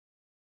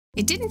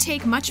It didn't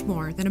take much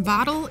more than a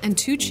bottle and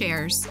 2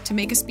 chairs to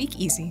make a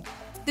speakeasy.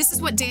 This is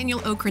what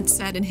Daniel Okrent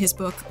said in his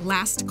book,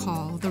 Last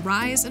Call, The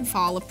Rise and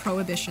Fall of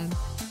Prohibition.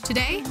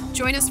 Today,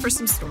 join us for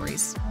some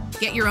stories.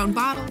 Get your own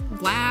bottle,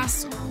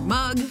 glass,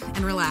 mug, and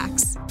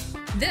relax.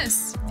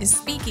 This is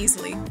Speak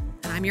Easily,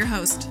 and I'm your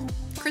host,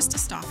 Krista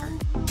Stauffer.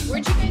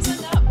 Where'd you guys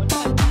end up? What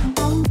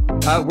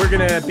part? We're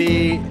going to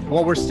be,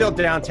 we're still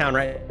downtown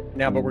right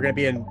now, but we're going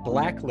to be in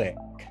Blacklick,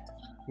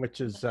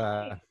 which is...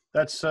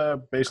 That's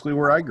basically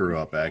where I grew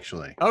up,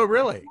 actually. Oh,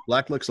 really?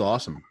 Blacklick's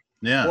awesome.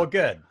 Yeah. Well,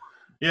 good.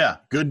 Yeah.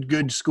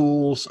 Good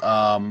schools,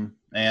 and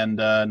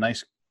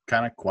nice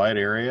kind of quiet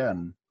area.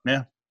 And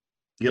yeah,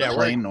 get a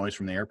plane noise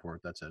from the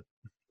airport. That's it.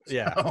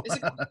 Yeah. So, Is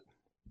it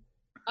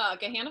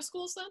Gahanna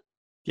schools then?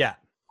 Yeah.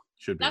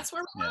 Should be. That's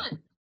where we're on.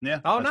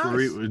 Yeah. Oh, that's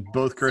nice. where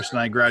both Chris and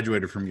I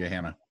graduated from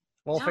Gahanna.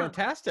 Well, Yeah.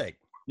 fantastic.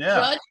 Yeah.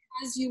 Judge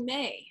as you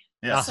may.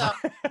 Yeah. So,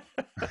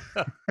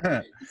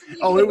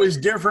 Oh, it was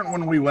different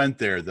when we went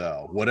there,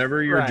 though.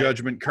 Whatever your Right.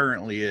 judgment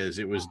currently is,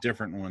 it was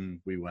different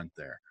when we went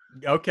there.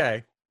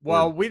 Okay.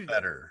 Well,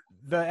 Better.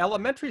 the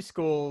elementary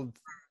school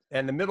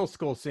and the middle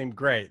school seemed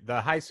great.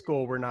 The high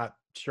school, we're not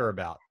sure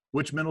about.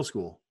 Which middle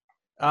school?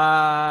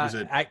 Is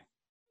it- I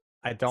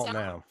don't South?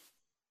 know.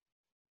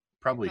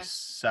 Probably Okay.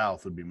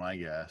 South would be my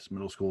guess.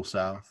 Middle school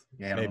South.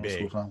 Yeah, Maybe.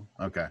 Middle school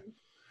South. Okay.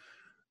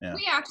 Yeah.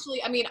 we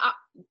actually,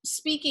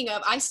 speaking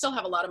of, I still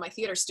have a lot of my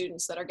theater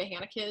students that are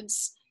Gahanna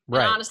kids.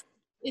 Right. And honestly,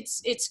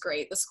 it's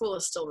great. The school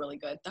is still really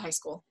good, the high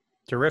school.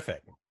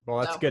 Terrific. Well,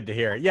 that's So- good to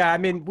hear. Yeah, I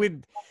mean,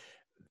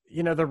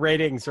 the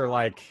ratings are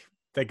like,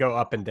 they go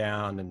up and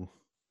down, and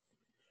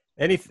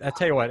I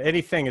tell you what,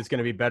 anything is going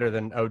to be better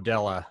than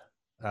Odella,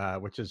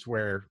 which is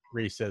where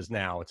Reese is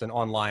now. It's an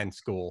online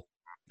school.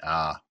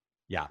 Ah,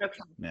 Yeah, Okay.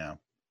 yeah.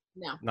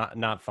 No.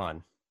 not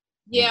fun.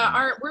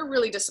 Yeah, we're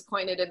really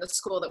disappointed in the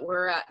school that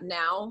we're at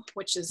now,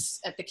 which is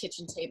at the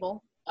kitchen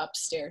table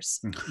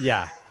upstairs.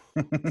 Yeah,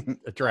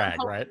 a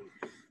drag, right?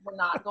 We're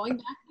not going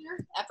back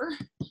there ever.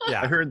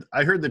 Yeah.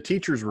 I heard the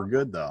teachers were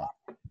good though.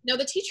 No,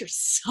 the teachers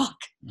suck.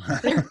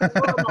 They're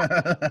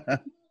horrible.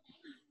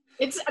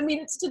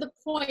 It's to the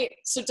point.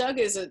 So Doug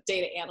is a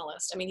data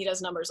analyst. He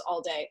does numbers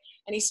all day,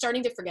 and he's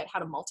starting to forget how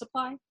to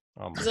multiply.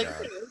 Oh my He's like,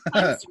 God.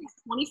 times 3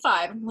 is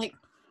 25. I'm like,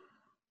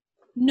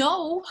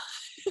 no.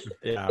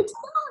 Yeah.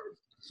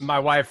 My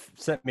wife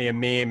sent me a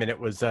meme, and it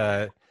was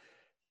a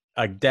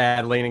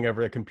dad leaning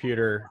over a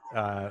computer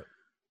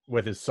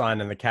with his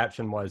son, and the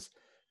caption was,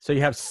 "So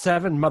you have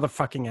 7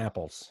 motherfucking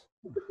apples."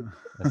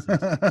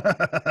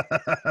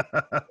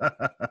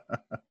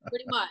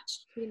 Pretty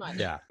much.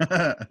 Yeah.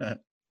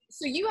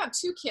 So you have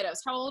 2 kiddos.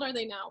 How old are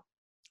they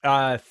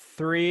now?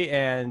 3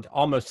 and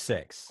almost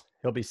 6.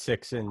 He'll be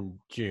 6 in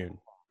June.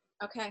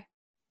 Okay.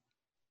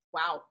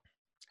 Wow.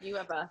 You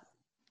have a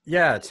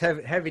Yeah, it's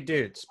heavy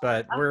dudes,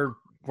 but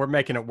we're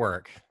making it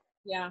work.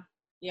 yeah.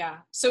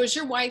 So is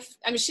your wife?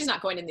 She's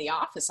not going in the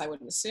office, I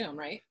wouldn't assume,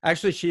 right?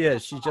 Actually, she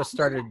is. She just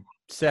started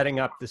setting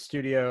up the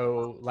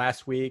studio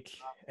last week,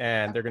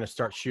 and they're going to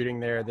start shooting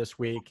there this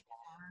week.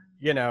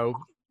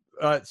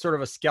 Sort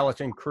of a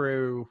skeleton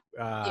crew,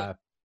 Yeah.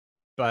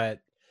 but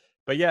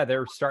yeah,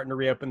 they're starting to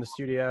reopen the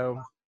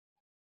studio.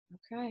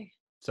 Okay.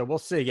 So we'll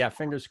see. Yeah,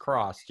 fingers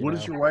crossed. What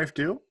does your wife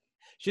do?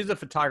 She's a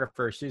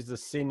photographer. She's the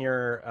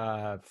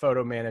senior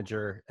photo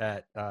manager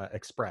at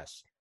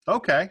Express.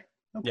 Okay.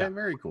 Yeah.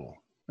 Very cool.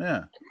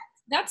 Yeah.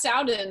 That's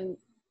out in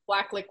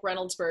Blacklick,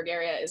 Reynoldsburg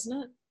area,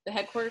 isn't it? The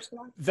headquarters for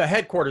that? The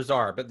headquarters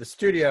are, but the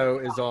studio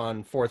is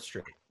on 4th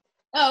Street.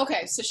 Oh,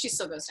 okay. So she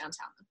still goes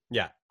downtown then.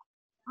 Yeah.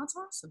 That's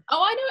awesome.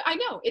 Oh, I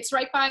know. It's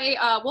right by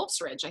Wolf's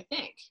Ridge, I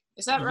think.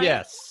 Is that right?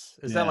 Yes.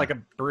 Is that Yeah. like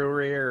a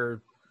brewery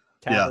or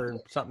tavern,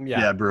 something?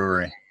 Yeah.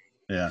 Brewery.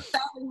 Yeah. That's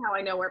how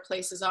I know where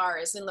places are,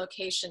 is in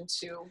location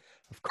to.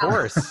 Of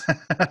course.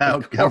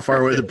 How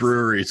far away the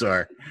breweries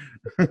are.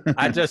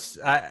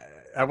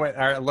 I went,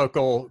 our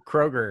local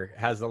Kroger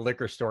has a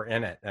liquor store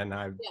in it, and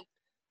I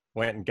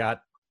went and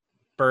got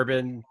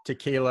bourbon,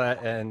 tequila,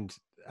 and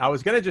I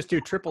was going to just do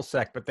triple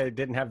sec, but they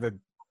didn't have the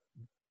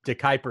De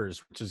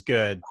Kuipers, which is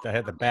good. They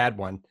had the bad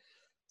one.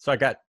 So I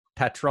got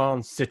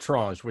Patron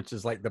Citronge, which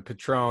is like the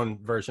Patron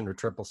version of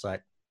triple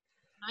sec.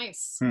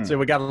 Nice. So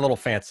we got a little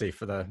fancy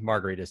for the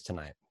margaritas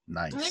tonight.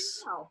 There you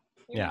Nice. go.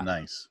 Yeah.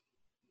 Nice.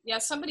 Yeah,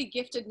 somebody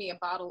gifted me a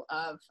bottle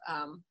of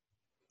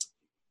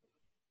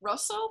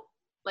Rosso,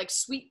 like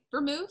sweet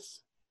vermouth.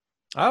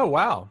 Oh,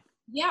 wow.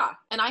 Yeah,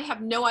 and I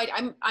have no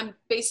idea. I'm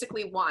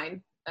basically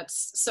wine.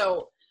 That's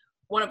so.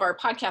 One of our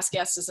podcast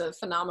guests is a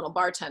phenomenal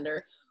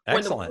bartender. When the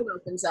Excellent. world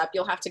opens up,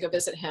 you'll have to go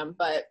visit him.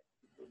 But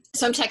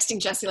so I'm texting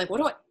Jesse like,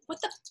 why?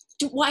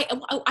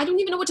 I don't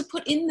even know what to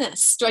put in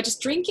this. Do I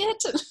just drink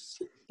it?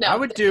 No, I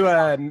would do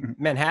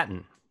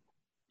Manhattan.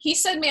 He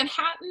said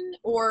Manhattan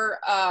or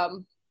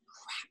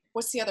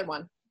what's the other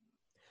one?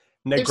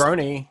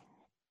 Negroni.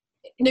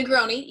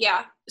 Negroni,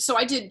 yeah. So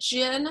I did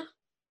gin,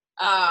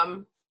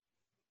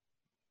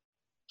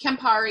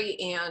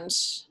 Campari, and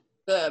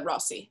the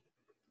Rossi.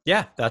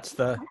 Yeah, that's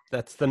the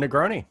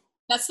Negroni.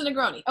 That's the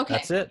Negroni. Okay.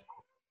 That's it.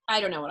 I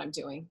don't know what I'm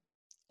doing.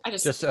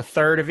 Just a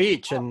third of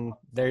each, and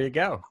there you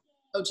go.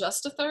 Oh,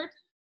 just a third?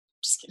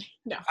 Just kidding.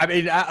 No. I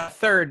mean, a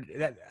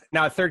third.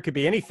 Now, a third could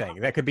be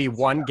anything. That could be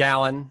 1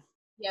 gallon.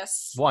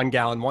 Yes. 1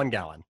 gallon, 1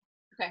 gallon.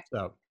 Okay.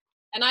 So.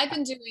 And I've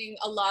been doing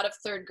a lot of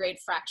third grade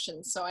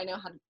fractions, so I know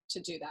how to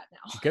do that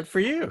now. Good for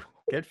you.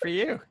 Good for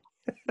you.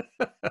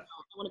 I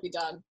want to be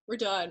done. We're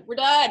done. We're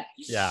done.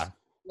 Yeah.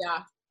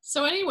 Yeah.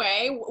 So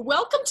anyway,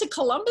 welcome to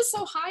Columbus,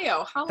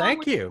 Ohio.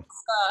 Thank you.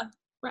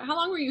 How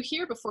long were you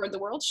here before the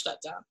world shut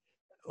down?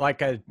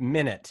 Like a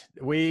minute.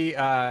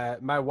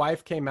 My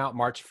wife came out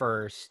March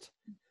 1st,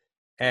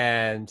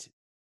 and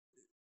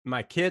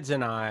my kids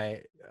and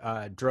I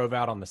drove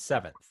out on the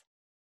 7th.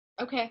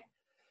 Okay.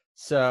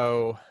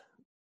 So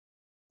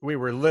we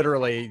were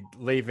literally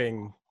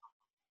leaving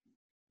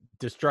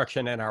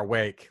destruction in our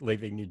wake,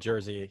 leaving New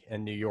Jersey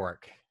and New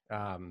York.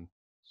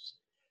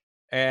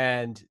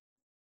 And,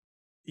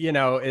 you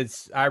know,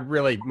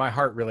 my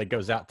heart really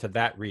goes out to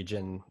that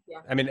region. Yeah.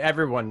 I mean,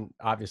 everyone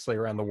obviously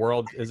around the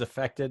world is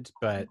affected,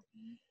 but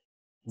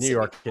New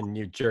York and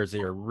New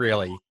Jersey are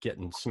really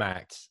getting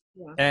smacked.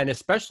 Yeah. And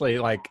especially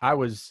like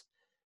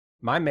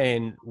my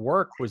main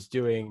work was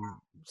doing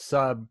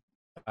subbing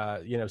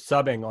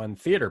on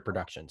theater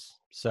productions.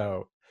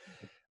 So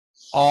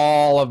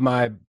all of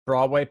my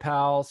Broadway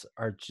pals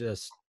are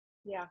just,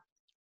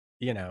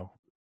 you know,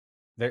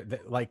 they're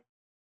like,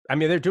 I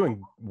mean, they're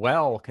doing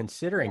well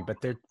considering, but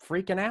they're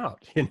freaking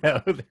out, you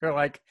know, they're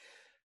like,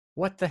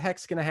 what the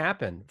heck's going to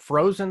happen?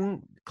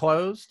 Frozen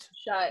closed?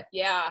 Shut.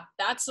 Yeah.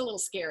 That's a little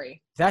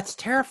scary. That's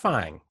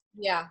terrifying.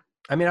 Yeah.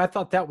 I mean, I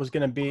thought that was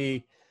going to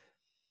be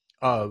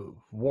a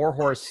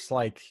warhorse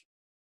like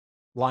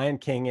Lion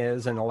King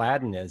is and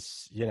Aladdin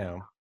is, you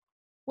know.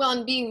 Well,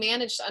 and being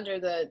managed under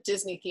the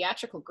Disney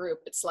theatrical group,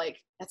 it's like,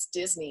 that's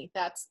Disney.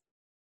 That's,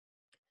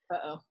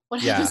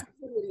 what happens to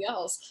everybody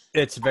else?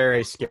 It's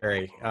very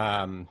scary.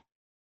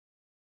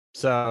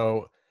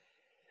 So,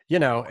 you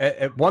know,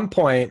 at one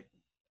point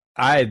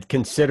I had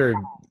considered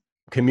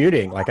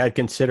commuting, like I'd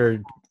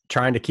considered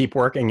trying to keep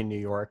working in New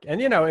York.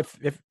 And, you know,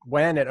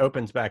 when it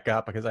opens back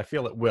up, because I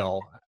feel it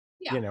will,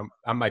 you know,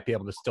 I might be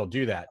able to still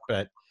do that.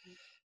 But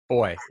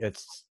boy,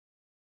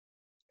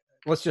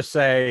 let's just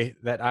say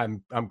that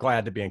I'm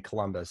glad to be in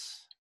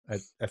Columbus. I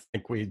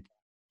think we,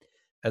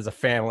 as a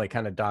family,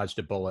 kind of dodged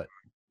a bullet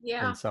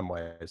in some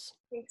ways.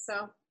 I think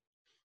so.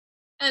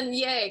 And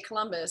yay,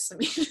 Columbus. I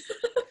mean,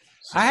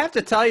 I have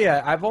to tell you,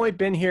 I've only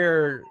been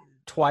here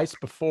twice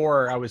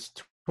before. I was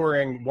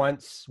touring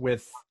once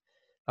with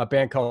a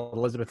band called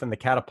Elizabeth and the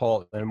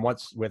Catapult and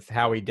once with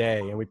Howie Day,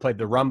 and we played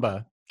the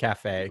Rumba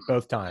Cafe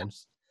both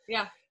times.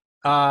 Yeah.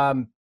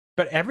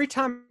 But every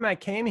time I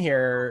came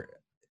here,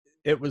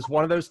 it was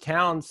one of those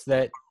towns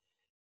that,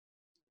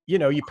 you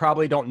know, you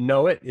probably don't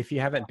know it if you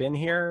haven't been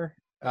here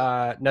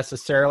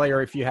necessarily,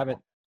 or if you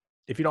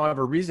don't have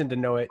a reason to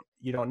know it,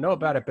 you don't know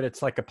about it, but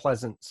it's like a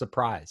pleasant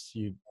surprise.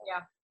 You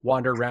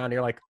wander around and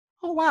you're like,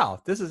 oh, wow,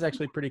 this is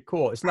actually pretty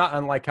cool. It's not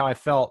unlike how I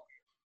felt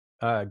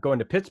going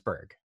to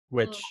Pittsburgh,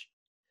 which,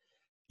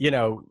 you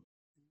know,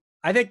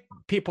 I think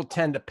people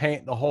tend to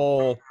paint the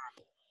whole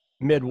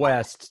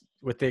Midwest,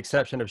 with the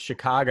exception of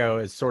Chicago,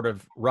 as sort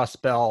of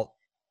Rust Belt,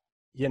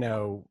 you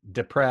know,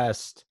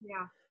 depressed.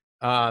 Yeah.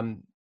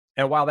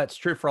 And while that's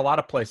true for a lot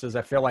of places,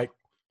 I feel like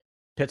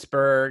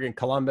Pittsburgh and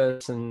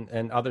Columbus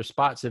and other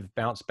spots have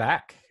bounced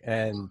back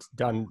and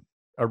done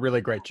a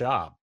really great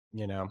job,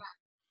 you know?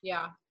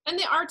 Yeah. And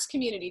the arts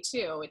community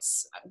too.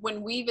 It's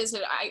when we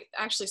visited, I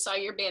actually saw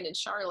your band in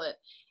Charlotte,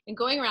 and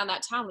going around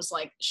that town was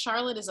like,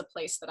 Charlotte is a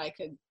place that I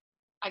could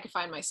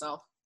find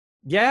myself.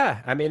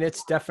 Yeah. I mean,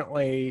 it's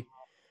definitely,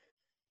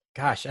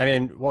 gosh, I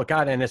mean, well,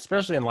 God, and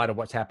especially in light of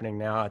what's happening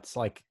now, it's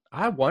like,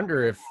 I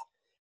wonder if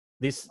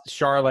these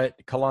Charlotte,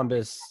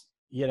 Columbus,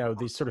 you know,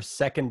 these sort of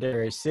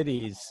secondary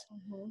cities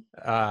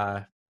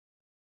are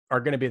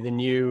going to be the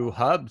new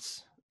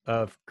hubs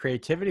of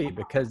creativity,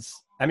 because,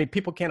 I mean,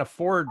 people can't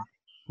afford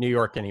New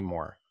York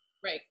anymore.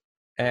 Right.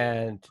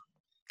 And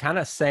kind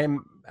of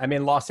same, I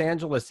mean, Los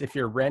Angeles, if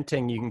you're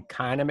renting, you can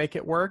kind of make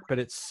it work, but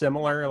it's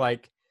similar.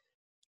 Like,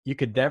 you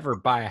could never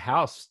buy a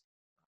house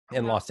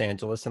in Los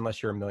Angeles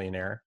unless you're a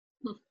millionaire.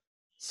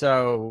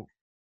 So,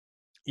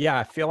 yeah,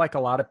 I feel like a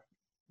lot of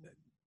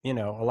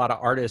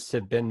artists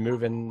have been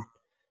moving,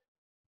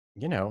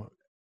 you know,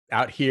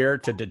 out here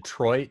to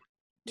Detroit,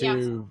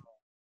 to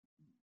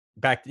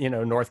back, you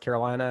know, North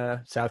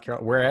Carolina, South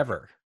Carolina,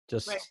 wherever,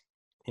 just,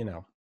 you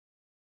know.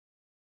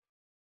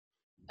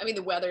 I mean,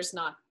 the weather's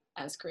not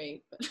as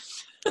great, but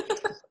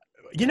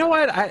you know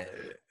what?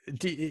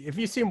 Have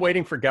you seen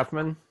Waiting for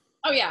Guffman?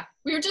 Oh yeah.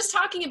 We were just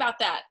talking about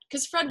that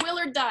because Fred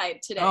Willard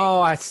died today.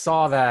 Oh, I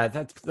saw that.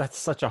 That's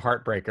such a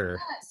heartbreaker.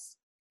 Yes.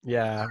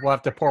 Yeah. We'll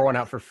have to pour one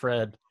out for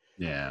Fred.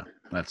 Yeah.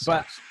 That's,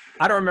 but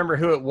I don't remember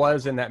who it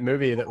was in that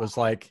movie that was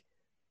like,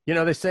 you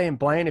know, they say in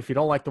Blaine, if you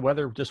don't like the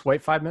weather, just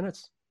wait 5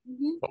 minutes.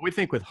 Mm-hmm. But we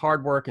think with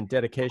hard work and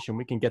dedication,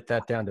 we can get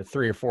that down to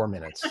 3 or 4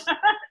 minutes.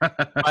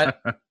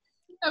 But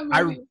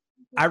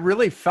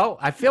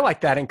I feel like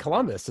that in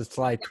Columbus. It's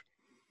like,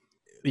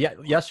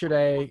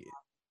 yesterday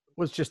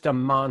was just a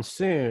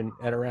monsoon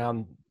at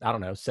around, I don't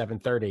know,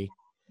 7:30.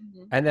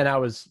 Mm-hmm. And then I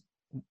was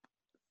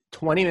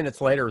 20 minutes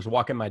later, was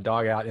walking my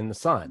dog out in the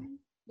sun.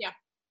 Yeah.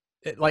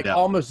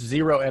 Almost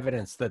zero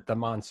evidence that the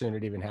monsoon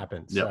had even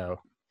happened. Yep. So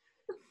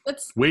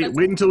wait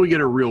until we get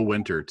a real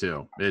winter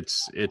too.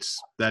 It's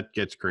that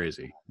gets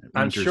crazy. Winter's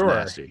I'm sure.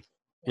 Nasty.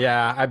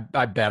 Yeah,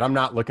 I bet. I'm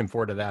not looking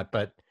forward to that.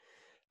 But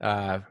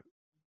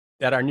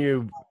at our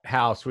new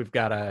house, we've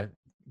got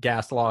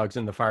gas logs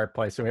in the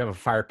fireplace, and we have a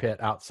fire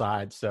pit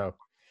outside. So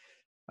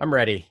I'm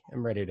ready.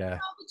 I'm ready to. Well,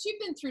 but you've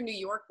been through New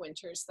York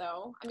winters,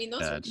 though. I mean,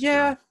 those.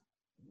 Yeah,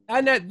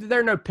 I know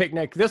they're no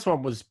picnic. This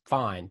one was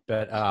fine,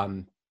 but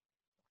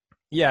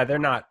yeah,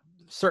 they're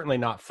certainly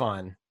not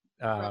fun.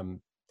 Right.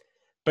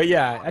 But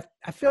yeah,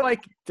 I feel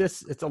like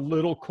it's a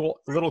little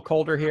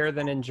colder here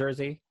than in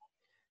Jersey.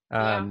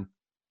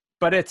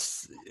 But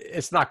it's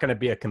not going to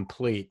be a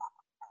complete,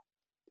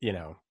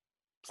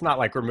 it's not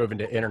like we're moving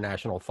to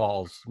International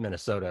Falls,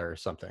 Minnesota or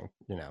something,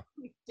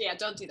 Yeah,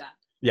 don't do that.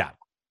 Yeah.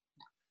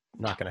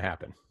 Not going to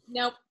happen.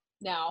 Nope.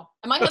 No.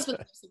 And my husband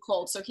likes the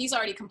cold, so he's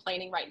already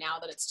complaining right now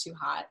that it's too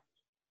hot.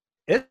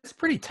 It's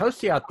pretty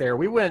toasty out there.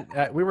 We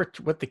were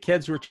with the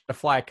kids, we were trying to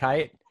fly a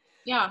kite.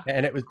 Yeah.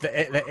 And it was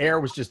the air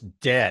was just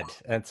dead.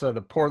 And so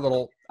the poor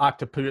little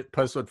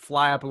octopus would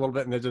fly up a little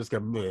bit and they just go,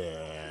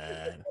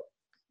 bleh.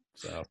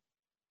 So.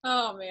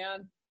 Oh,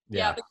 man.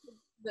 Yeah.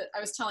 I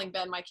was telling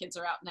Ben my kids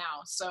are out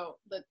now. So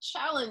the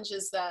challenge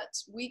is that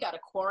we got a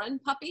Quarren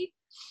puppy.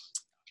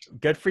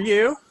 Good for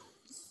you.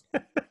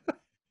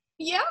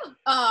 Yeah.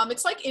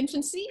 It's like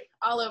infancy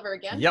all over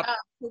again. Yep.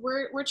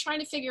 We're trying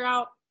to figure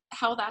out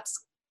how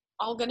that's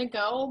all going to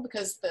go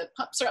because the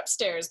pups are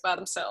upstairs by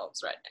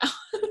themselves right now.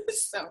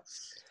 So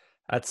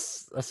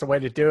that's the way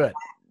to do it.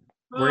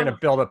 We're going to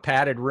build a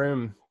padded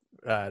room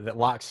that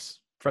locks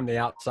from the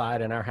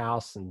outside in our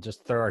house and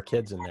just throw our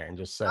kids in there and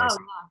just say, yeah.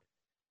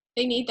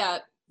 They need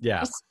that.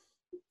 Yeah. It's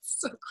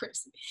so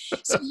crazy.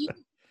 So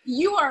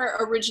you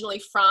are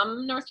originally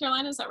from North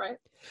Carolina, is that right?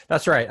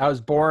 That's right. I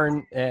was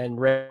born and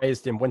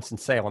raised in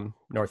Winston-Salem,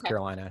 North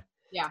Carolina.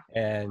 Yeah.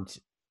 And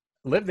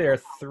lived there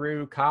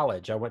through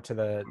college. I went to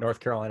the North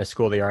Carolina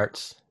School of the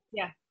Arts.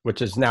 Yeah.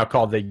 Which is now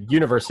called the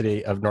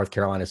University of North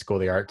Carolina School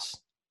of the Arts.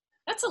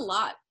 That's a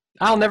lot.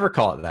 I'll never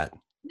call it that.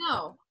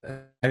 No.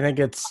 I think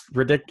it's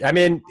ridiculous. I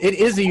mean, it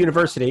is a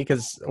university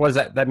because what is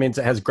that? That means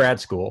it has grad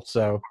school.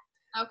 So.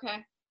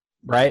 Okay.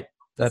 Right?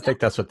 I think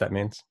that's what that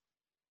means.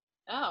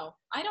 Oh,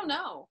 I don't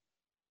know.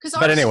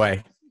 But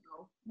anyway.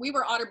 We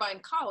were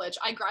Otterbein College.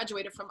 I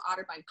graduated from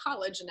Otterbein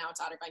College, and now it's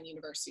Otterbein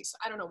University. So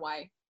I don't know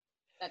why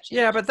that changed.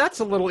 Yeah, but that's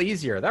a little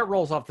easier. That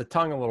rolls off the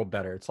tongue a little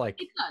better. It's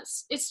like. It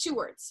does. It's 2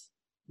 words.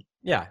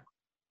 Yeah.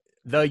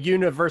 The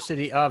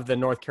University of the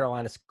North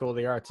Carolina School of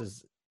the Arts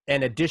is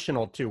an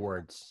additional 2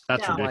 words.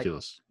 That's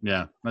ridiculous.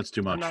 Yeah, that's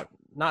too much. I'm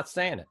not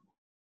saying it.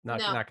 Not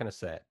going to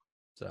say it.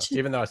 So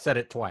even though I said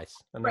it twice.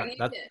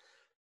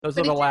 Those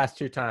are the last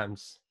 2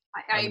 times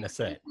I'm going to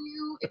say it.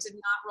 It did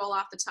not roll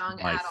off the tongue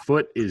My at all.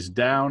 foot is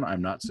down.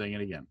 I'm not saying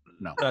it again.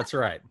 No. That's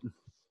right.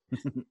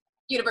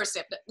 University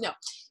of no.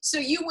 So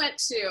you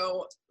went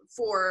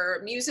for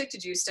music.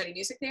 Did you study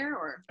music there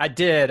or? I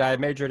did. I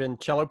majored in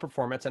cello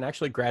performance and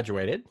actually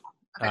graduated.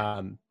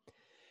 Okay.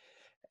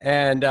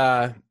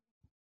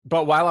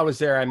 But while I was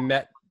there, I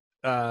met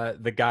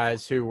the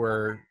guys who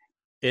were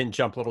in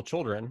Jump Little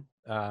Children.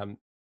 And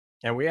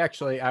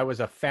I was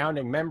a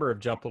founding member of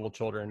Jump Little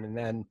Children. And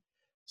then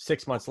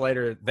 6 months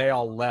later, they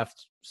all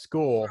left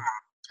school.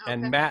 Okay.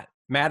 And Matt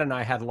and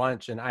I had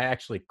lunch, and I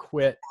actually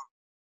quit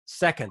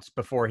seconds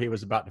before he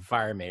was about to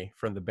fire me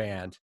from the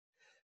band.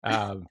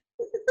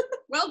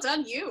 Well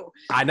done, you.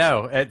 I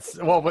know.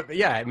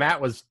 Matt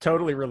was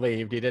totally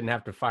relieved. He didn't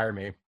have to fire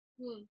me.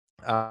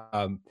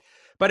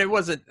 But I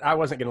wasn't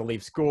going to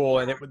leave school.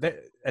 And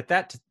at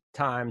that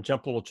time,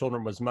 Jump Little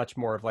Children was much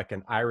more of like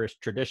an Irish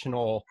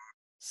traditional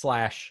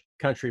 /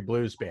 country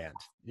blues band,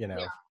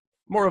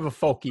 more of a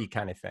folky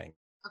kind of thing.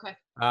 Okay.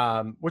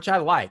 Which I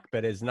like,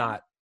 but I'm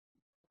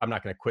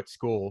not going to quit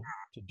school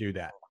to do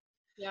that.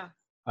 Yeah.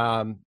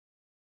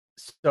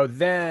 So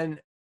then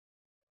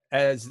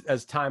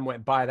as time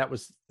went by, that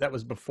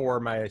was before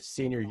my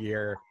senior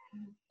year.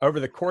 Over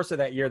the course of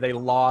that year, they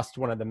lost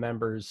one of the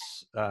members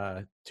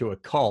to a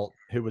cult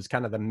who was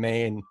kind of the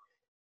main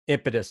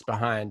impetus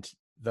behind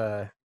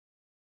the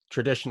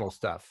traditional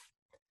stuff.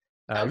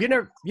 You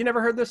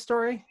never heard this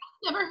story?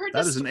 Never heard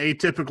that. This That is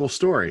an atypical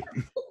story.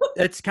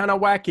 It's kind of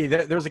wacky.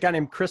 There's a guy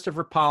named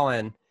Christopher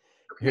Pollen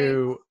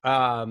who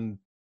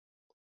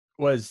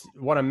was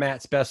one of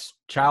Matt's best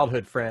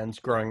childhood friends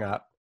growing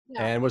up,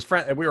 and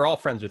we were all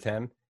friends with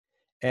him.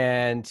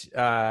 And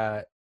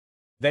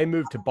they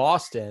moved to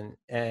Boston,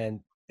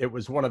 and it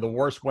was one of the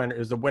worst winters. It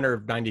was the winter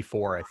of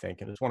 '94, I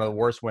think, and it was one of the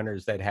worst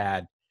winters they'd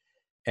had.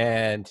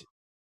 And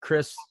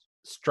Chris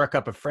struck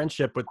up a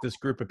friendship with this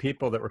group of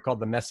people that were called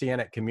the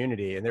Messianic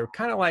Community, and they were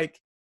kind of like,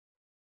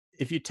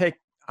 if you take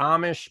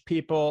Amish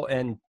people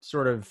and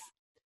sort of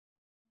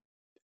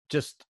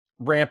just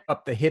ramp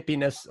up the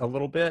hippiness a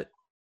little bit,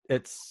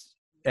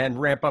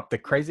 and ramp up the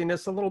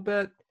craziness a little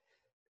bit.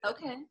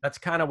 Okay. That's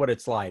kind of what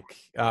it's like.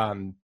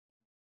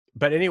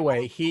 But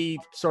anyway, he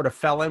sort of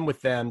fell in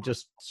with them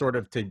just sort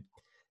of to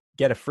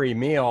get a free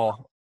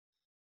meal.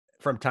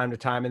 from time to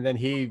time. And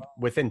then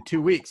within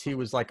 2 weeks, he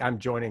was like, I'm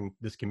joining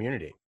this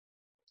community.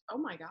 Oh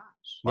my gosh.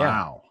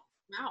 Wow.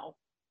 Wow.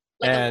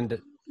 And a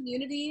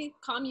community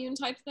commune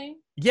type thing?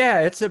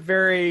 Yeah, it's a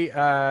very,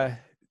 I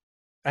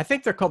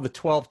think they're called the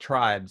 12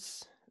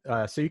 tribes.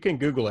 So you can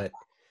Google it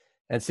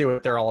and see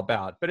what they're all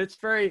about. But it's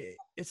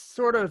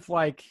sort of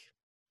like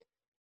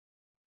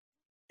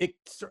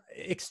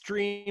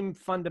extreme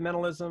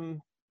fundamentalism,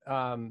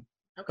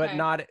 but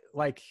not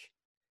like,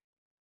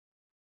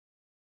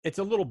 it's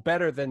a little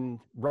better than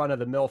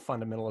run-of-the-mill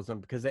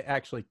fundamentalism because they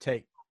actually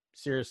take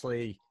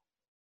seriously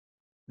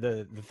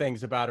the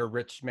things about a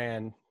rich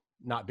man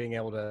not being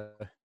able to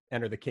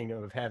enter the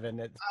kingdom of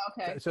heaven.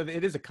 So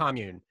it is a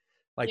commune.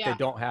 Like they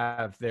don't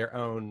have their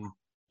own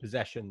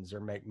possessions or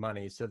make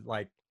money. So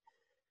like,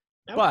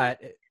 but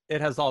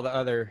it has all the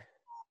other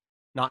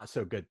not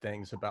so good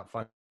things about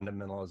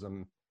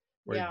fundamentalism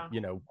where,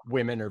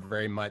 women are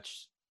very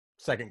much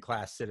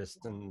second-class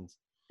citizens.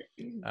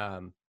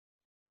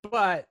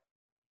 But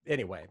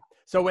anyway,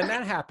 so when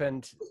that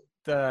happened,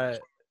 the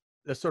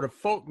sort of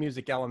folk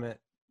music element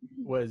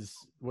was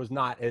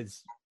not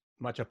as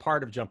much a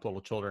part of Jump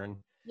Little Children.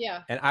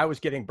 Yeah. And I was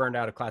getting burned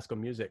out of classical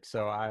music.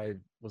 So I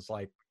was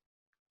like,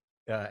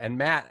 and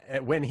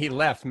Matt, when he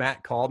left,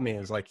 Matt called me and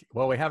was like,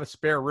 well, we have a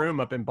spare room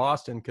up in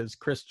Boston because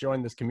Chris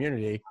joined this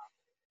community.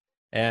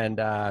 And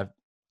I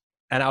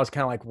was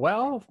kind of like,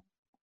 well,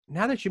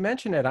 now that you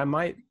mention it, I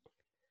might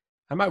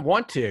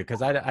want to,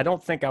 because I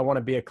don't think I want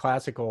to be a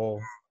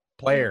classical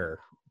player,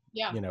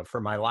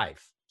 for my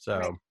life.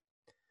 So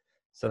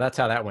that's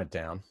how that went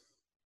down.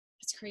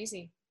 It's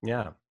crazy.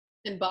 Yeah.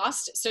 In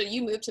Boston. So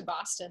you moved to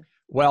Boston.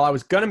 Well, I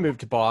was going to move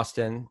to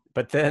Boston,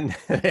 but then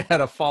they had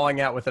a falling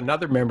out with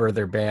another member of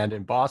their band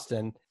in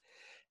Boston.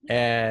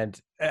 And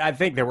I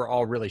think they were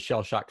all really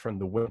shell-shocked from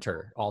the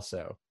winter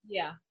also.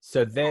 Yeah.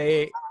 So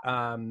they,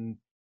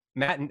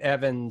 Matt and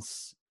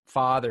Evan's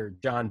father,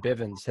 John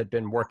Bivens, had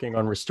been working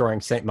on restoring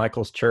St.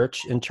 Michael's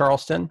Church in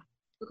Charleston.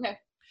 Okay.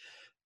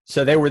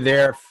 So they were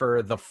there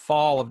for the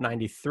fall of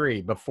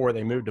 '93 before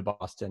they moved to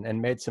Boston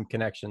and made some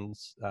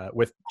connections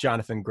with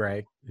Jonathan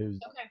Gray, who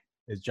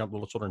is Jump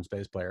Little Children's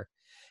bass player.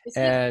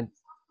 And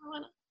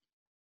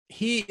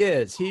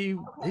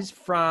he's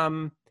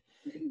from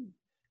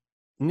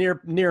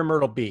near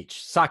Myrtle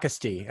Beach.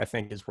 Sacastee, I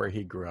think, is where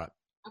he grew up.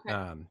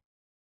 Okay.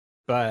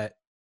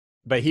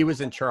 But he was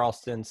in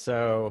Charleston.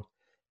 So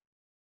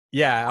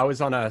yeah, I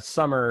was on a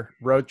summer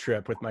road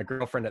trip with my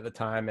girlfriend at the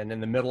time. And in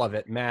the middle of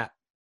it,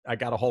 I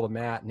got a hold of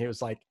Matt and he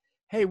was like,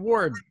 hey,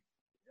 Ward,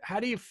 how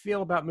do you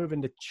feel about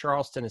moving to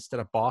Charleston instead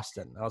of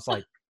Boston? I was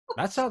like,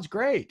 that sounds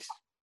great.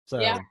 So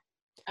yeah.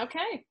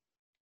 Okay.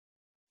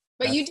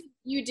 But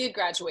you did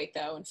graduate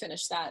though and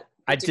finish that.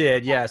 I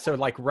did. Yeah. So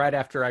like right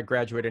after I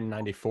graduated in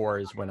 '94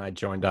 is when I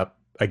joined up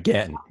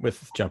again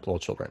with Jump Little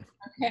Children.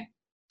 Okay.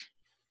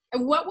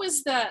 And what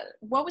was that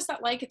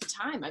like at the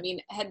time? I mean,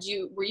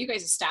 were you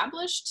guys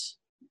established?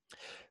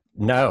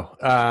 No.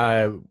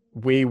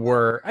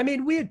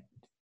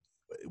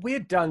 We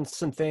had done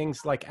some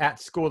things like at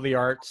School of the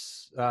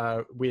Arts.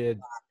 We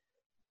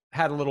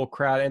had a little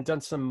crowd and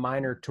done some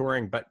minor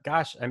touring, but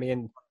gosh, I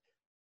mean,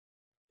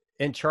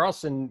 in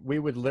Charleston,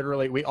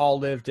 we all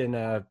lived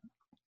in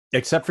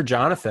except for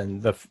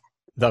Jonathan,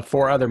 the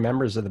four other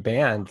members of the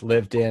band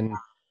lived in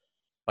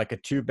like a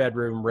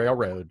 2-bedroom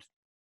railroad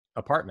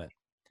apartment.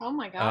 Oh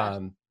my gosh.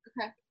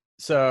 Okay.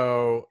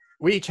 So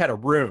we each had a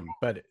room,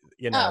 but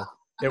it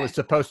was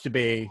supposed to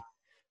be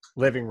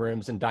living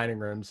rooms and dining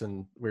rooms.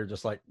 And we were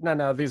just like,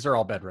 no, these are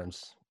all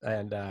bedrooms.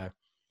 And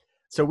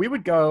so we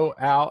would go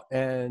out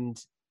and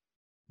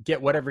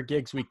get whatever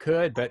gigs we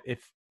could. But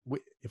if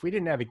we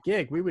didn't have a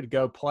gig, we would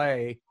go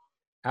play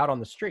out on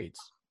the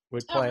streets.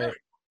 We'd play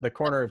the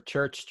corner of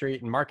Church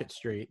Street and Market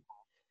Street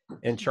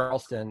in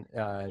Charleston.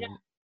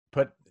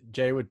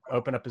 Jay would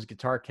open up his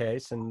guitar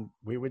case and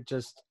we would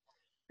just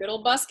good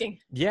old busking.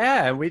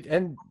 Yeah.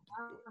 And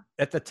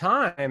at the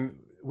time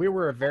we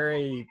were a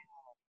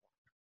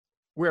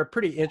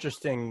pretty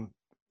interesting,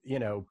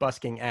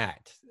 busking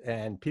act,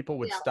 and people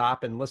would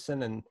stop and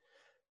listen and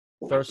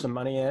throw some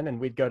money in, and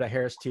we'd go to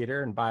Harris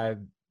Teeter and buy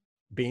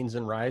beans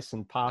and rice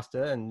and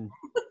pasta and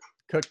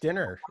cook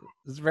dinner.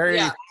 It's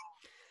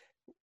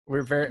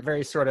we're very,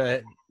 very sort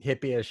of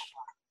hippie-ish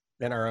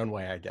in our own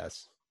way, I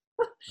guess.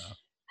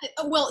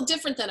 Well,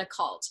 different than a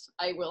cult,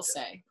 I will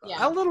say.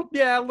 Yeah. A little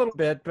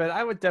bit, but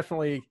I would there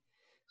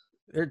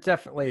are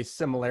definitely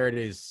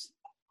similarities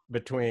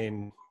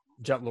between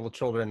Jump Little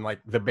Children,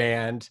 like the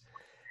band,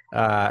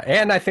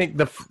 and I think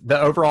the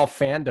overall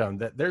fandom,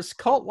 that there's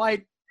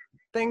cult-like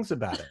things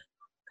about it.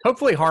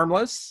 Hopefully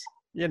harmless,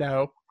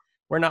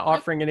 we're not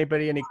offering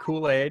anybody any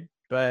Kool-Aid,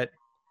 but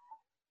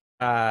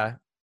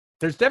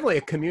there's definitely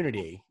a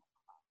community,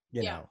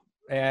 know,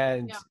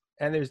 and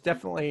there's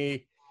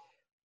definitely,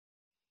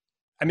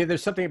 I mean,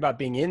 there's something about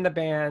being in the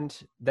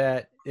band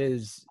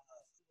there's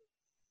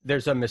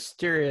a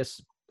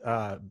mysterious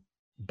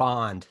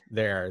bond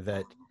there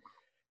that,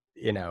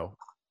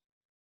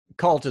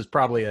 cult is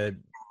probably a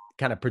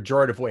kind of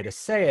pejorative way to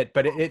say it,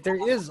 but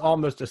there is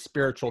almost a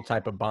spiritual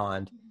type of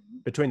bond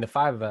between the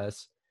five of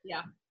us.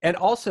 Yeah. And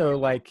also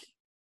like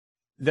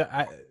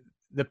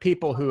the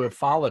people who have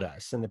followed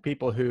us and the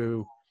people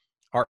who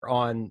are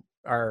on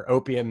our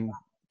Opium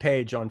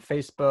page on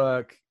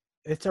Facebook,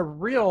 it's a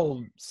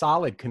real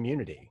solid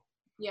community.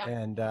 Yeah.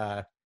 And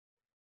I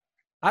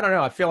don't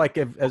know. I feel like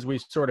as we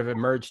sort of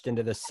emerged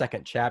into this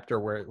second chapter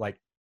where like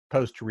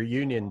post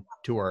reunion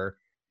tour,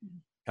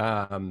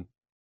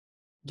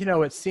 you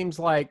know, it seems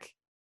like,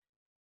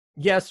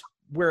 yes,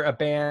 we're a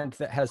band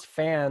that has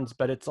fans,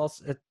 but it's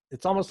also,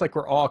 it's almost like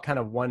we're all kind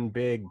of one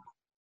big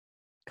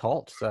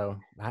cult. So,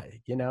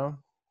 you know,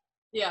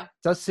 yeah, it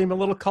does seem a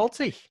little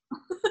culty,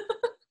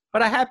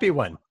 but a happy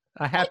one,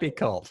 a happy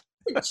cult.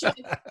 Cult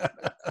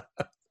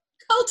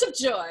of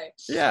joy.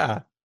 Yeah.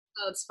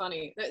 Oh, it's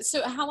funny.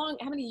 So how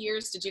many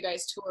years did you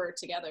guys tour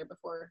together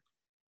before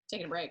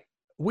taking a break?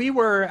 We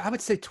were, I would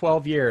say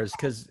 12 years,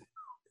 because,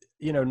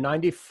 you know,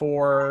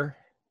 94,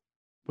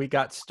 we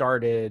got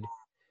started,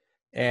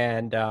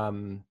 and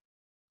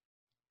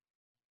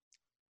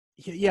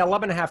yeah,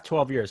 11 and a half,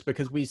 12 years,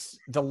 because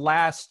the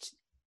last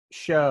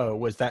show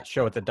was that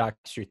show at the Dock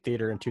Street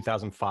Theater in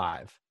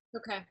 2005.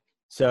 Okay.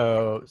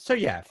 So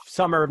yeah,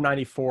 summer of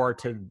 94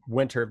 to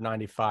winter of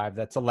 95,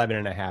 that's 11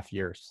 and a half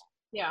years.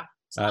 Yeah.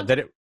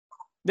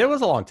 It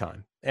was a long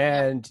time.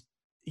 And,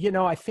 you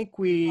know, I think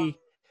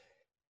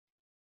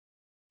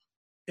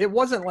it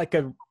wasn't like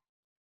a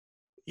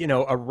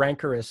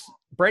rancorous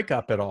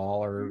breakup at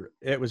all, or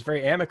it was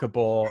very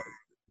amicable,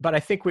 but I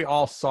think we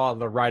all saw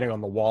the writing on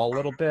the wall a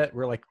little bit.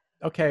 We're like,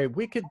 okay,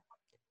 we could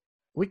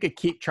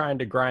keep trying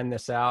to grind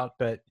this out.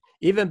 But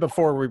even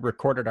before we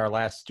recorded our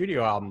last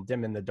studio album,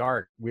 Dim in the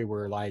Dark, we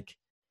were like,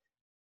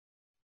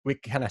 we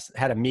kind of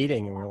had a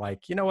meeting and we're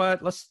like, you know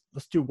what, let's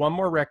do one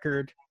more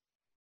record.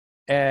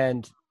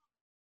 And,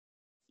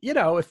 you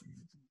know, if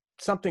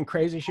something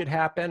crazy should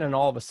happen and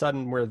all of a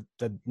sudden we're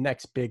the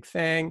next big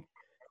thing,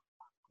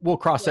 we'll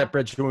cross that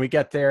bridge when we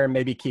get there and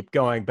maybe keep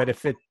going. But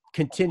if it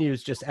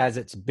continues just as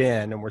it's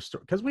been, and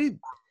because we,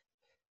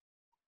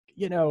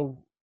 you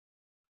know,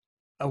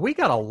 we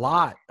got a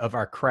lot of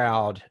our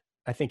crowd,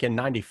 I think, in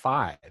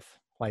 95.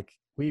 Like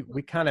we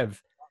kind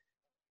of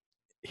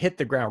hit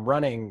the ground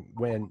running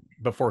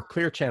before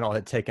Clear Channel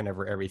had taken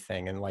over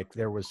everything. And like,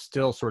 there was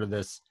still sort of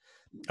this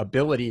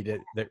ability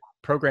that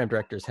program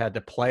directors had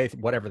to play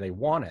whatever they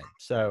wanted.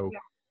 So,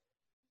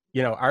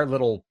 you know, our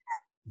little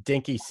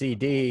dinky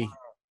CD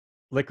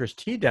Licorice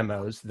Tea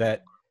demos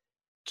that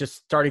just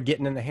started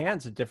getting in the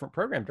hands of different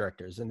program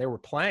directors, and they were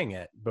playing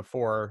it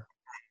before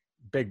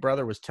Big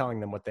Brother was telling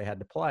them what they had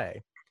to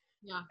play.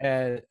 Yeah.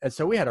 And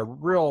so we had a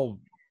real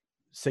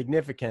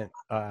significant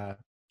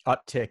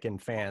uptick in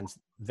fans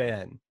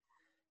then.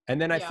 And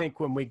then I think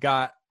when we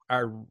got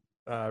our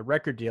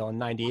record deal in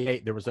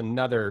 98, there was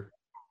another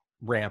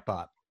ramp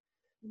up.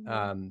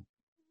 Mm-hmm.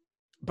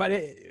 But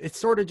it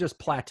sort of just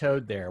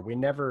plateaued there. We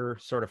never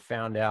sort of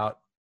found out,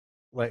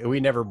 like,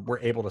 we never were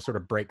able to sort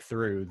of break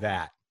through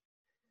that.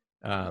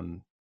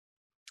 And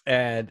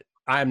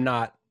I'm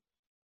not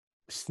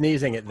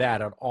sneezing at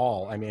that at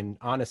all. I mean,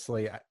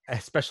 honestly,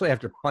 especially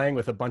after playing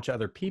with a bunch of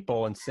other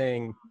people and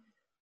seeing,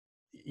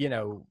 you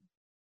know,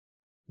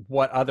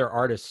 what other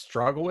artists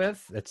struggle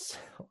with, it's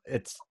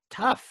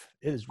tough.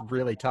 It is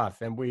really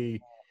tough. And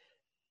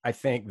I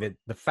think that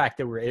the fact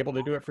that we're able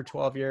to do it for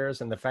 12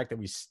 years and the fact that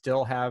we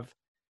still have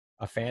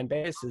a fan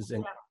base is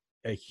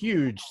a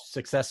huge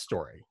success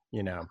story,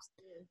 you know.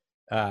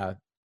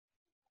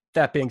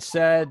 That being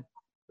said,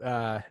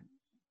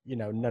 you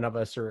know, none of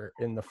us are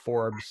in the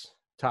Forbes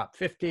top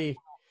 50.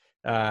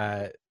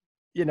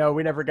 You know,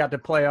 we never got to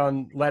play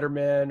on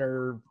Letterman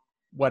or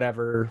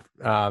whatever.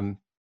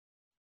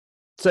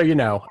 So, you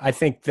know, I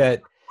think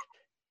that,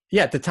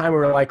 at the time we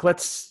were like,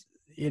 let's,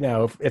 you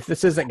know, if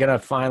this isn't going to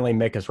finally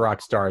make us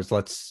rock stars,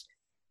 let's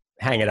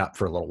hang it up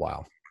for a little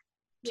while.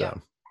 Yeah.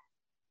 So.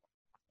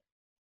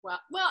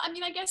 Well, I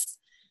mean, I guess,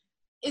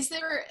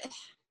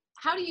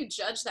 how do you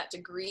judge that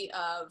degree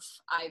of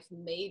I've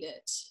made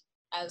it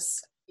as,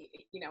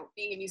 you know,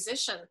 being a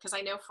musician? Because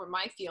I know for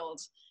my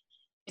field,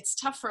 it's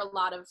tough for a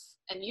lot of,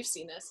 and you've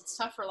seen this, it's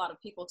tough for a lot of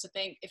people to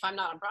think if I'm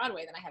not on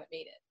Broadway, then I haven't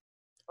made it.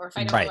 Or if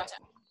I don't go out to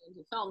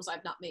do films,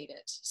 I've not made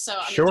it. So,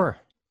 I mean, sure.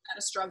 Kind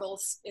of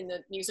struggles in the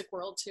music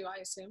world too,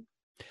 I assume.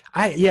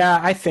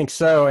 I think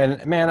so.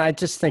 And man, I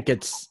just think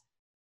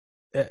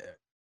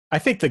I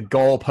think the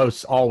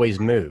goalposts always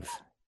move.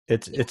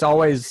 It's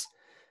always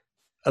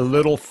a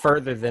little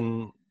further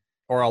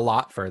or a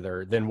lot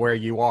further than where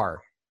you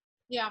are.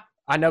 Yeah.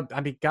 I know.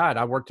 I mean, God,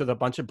 I worked with a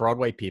bunch of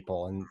Broadway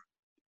people and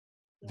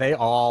they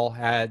all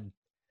had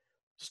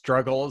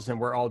struggles and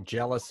we're all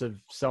jealous of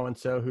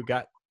so-and-so who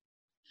got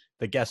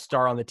the guest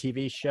star on the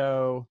TV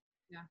show.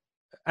 Yeah.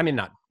 I mean,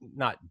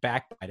 not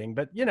backbiting,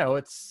 but you know,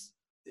 it's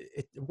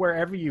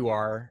wherever you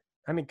are.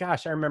 I mean,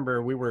 gosh, I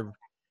remember we were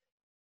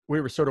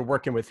sort of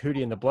working with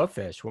Hootie and the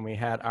Blowfish when we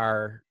had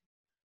our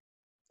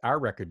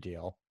record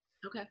deal.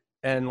 Okay.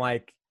 And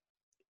like,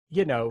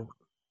 you know,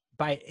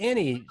 by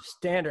any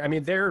standard, I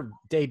mean, their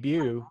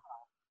debut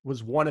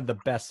was one of the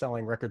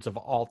best-selling records of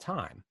all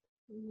time.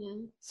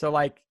 Mm-hmm. So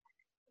like,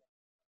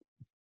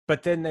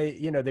 but then they,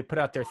 you know, they put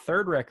out their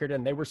third record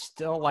and they were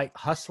still like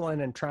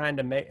hustling and trying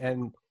to make,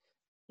 and,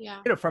 Yeah.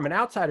 you know, from an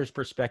outsider's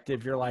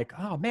perspective, you're like,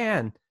 oh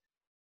man,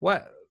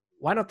 why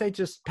don't they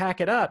just pack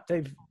it up?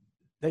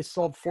 They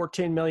sold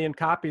 14 million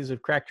copies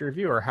of Cracked Your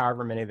Review, or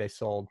however many they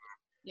sold.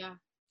 Yeah.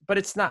 But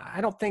it's not,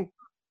 I don't think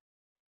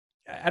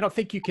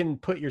you can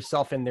put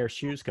yourself in their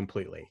shoes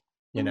completely,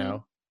 you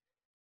know?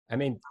 I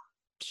mean,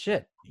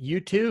 shit,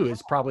 U2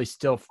 is probably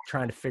still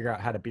trying to figure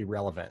out how to be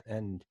relevant.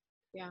 And,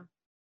 yeah,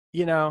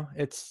 you know,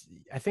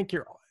 I think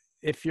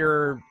if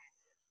you're,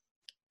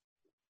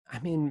 I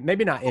mean,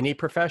 maybe not any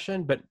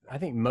profession, but I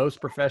think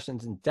most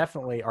professions, and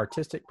definitely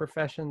artistic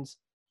professions,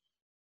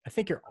 I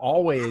think you're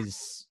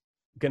always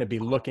going to be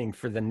looking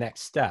for the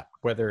next step,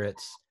 whether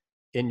it's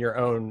in your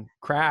own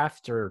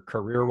craft or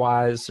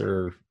career-wise,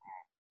 or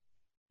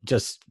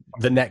just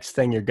the next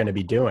thing you're going to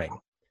be doing.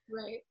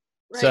 Right.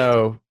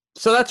 So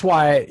that's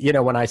why, you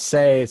know, when I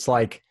say it's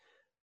like,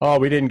 oh,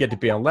 we didn't get to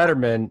be on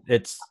Letterman,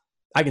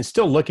 I can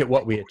still look at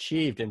what we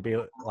achieved and be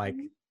like,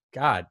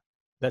 God,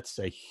 that's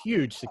a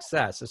huge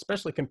success,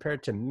 especially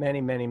compared to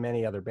many, many,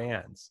 many other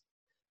bands,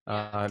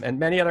 and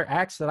many other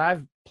acts that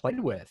I've played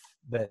with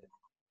that,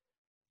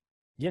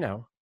 you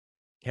know,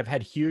 have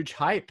had huge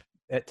hype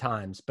at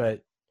times,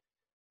 but,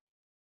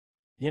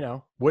 you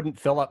know, wouldn't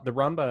fill up the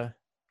Rumba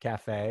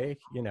Cafe,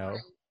 you know.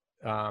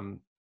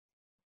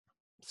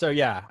 So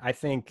yeah, I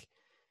think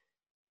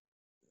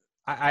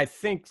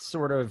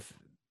sort of,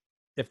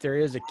 if there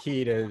is a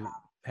key to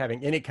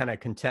having any kind of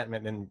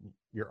contentment in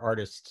your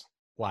artist's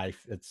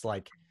life, it's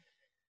like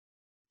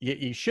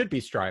you should be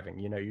striving,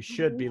 you know, you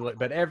should be,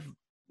 but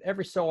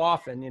every so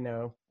often, you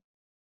know,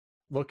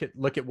 look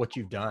at what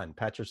you've done,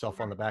 pat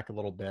yourself on the back a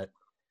little bit.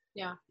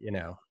 Yeah. You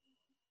know,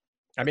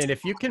 I mean,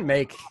 if you can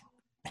make,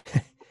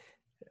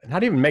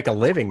 not even make a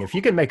living, if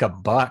you can make a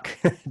buck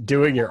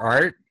doing your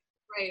art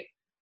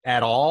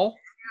at all,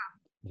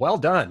 well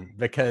done,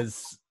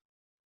 because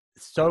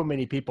so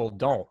many people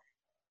don't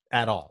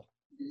at all.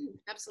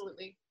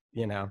 Absolutely.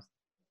 You know?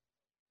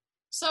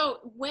 So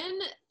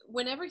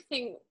when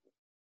everything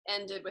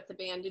ended with the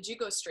band, did you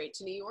go straight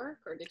to New York,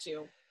 or did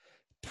you?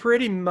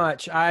 Pretty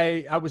much.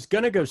 I was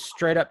going to go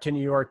straight up to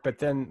New York, but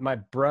then my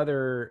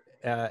brother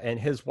and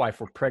his wife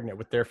were pregnant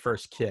with their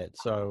first kid.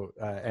 So,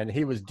 and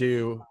he was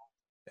due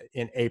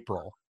in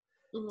April.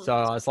 So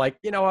I was like,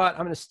 you know what,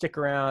 I'm going to stick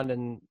around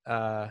and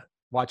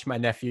watch my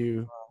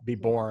nephew be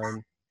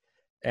born.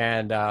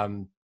 And I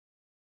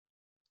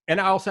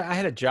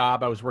had a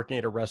job. I was working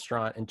at a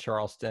restaurant in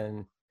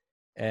Charleston,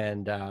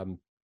 and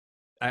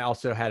I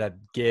also had a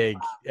gig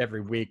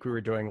every week. We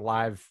were doing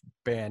live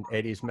band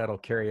 80s metal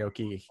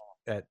karaoke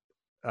at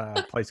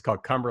a place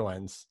called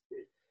Cumberland's,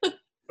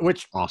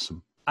 which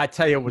awesome. I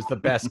tell you, it was the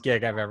best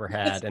gig I've ever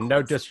had. And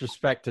no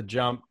disrespect to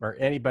Jump or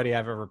anybody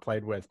I've ever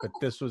played with, but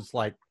this was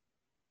like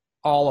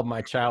all of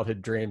my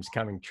childhood dreams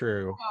coming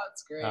true. Oh,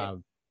 that's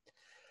great.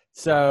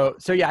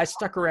 So yeah, I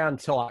stuck around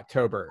until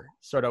October,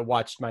 sort of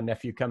watched my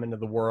nephew come into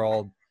the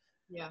world,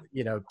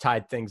 you know,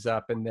 tied things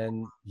up, and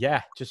then,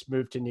 just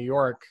moved to New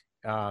York.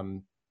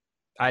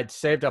 I'd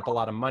saved up a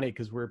lot of money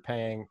because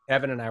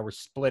Evan and I were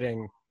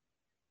splitting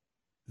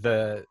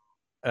the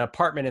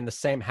apartment in the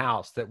same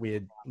house that we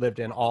had lived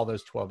in all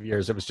those 12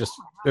 years. It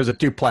was a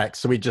duplex.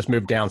 So we just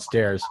moved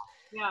downstairs.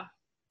 Yeah.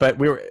 But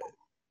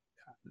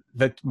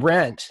the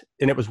rent,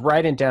 and it was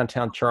right in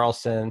downtown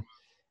Charleston,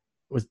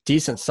 was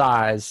decent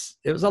size.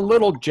 It was a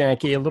little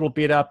janky, a little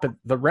beat up, but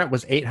the rent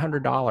was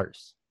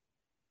 $800.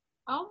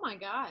 Oh my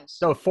gosh.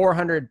 So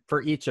 $400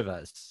 for each of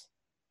us.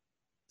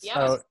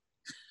 Yes.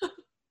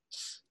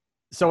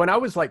 So when I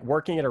was like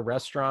working at a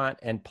restaurant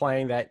and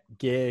playing that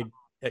gig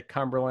at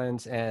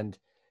Cumberland's and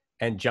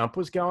Jump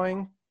was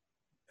going,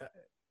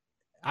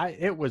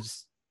 I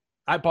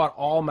bought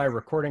all my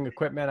recording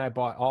equipment. I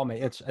bought all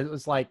it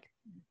was like,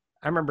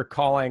 I remember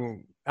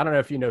calling, I don't know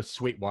if you know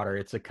Sweetwater.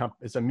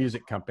 It's a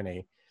music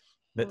company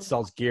that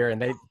sells gear,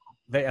 and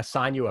they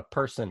assign you a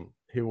person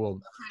who will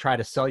try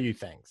to sell you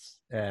things.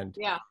 And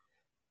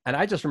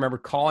I just remember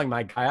calling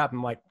my guy up.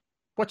 I'm like,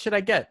 what should I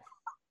get?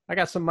 I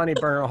got some money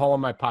burning a hole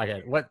in my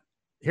pocket.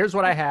 Here's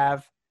what I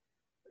have.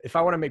 If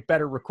I want to make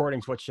better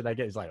recordings, what should I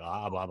get? He's like,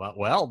 blah, blah.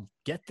 Well,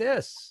 get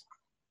this.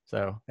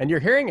 So, and you're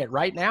hearing it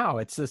right now.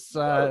 It's this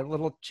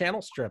little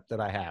channel strip that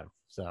I have.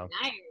 So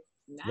nice.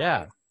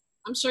 Yeah.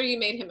 I'm sure you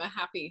made him a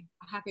happy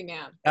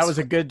man. That was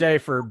a good day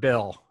for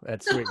Bill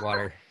at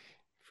Sweetwater,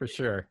 for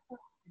sure. Oh,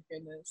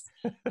 goodness.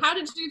 How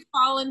did you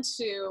fall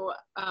into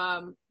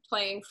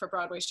playing for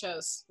Broadway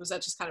shows? Was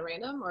that just kind of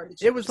random, or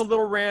did you? It was a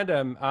little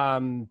random.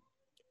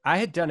 I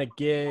had done a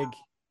gig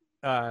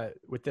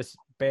with this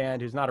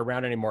band who's not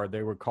around anymore.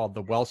 They were called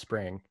the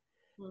Wellspring,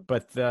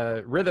 but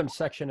the rhythm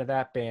section of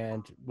that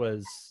band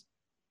was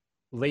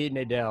Lee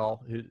Nadell,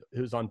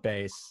 who's on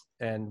bass,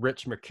 and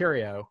Rich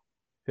Mercurio,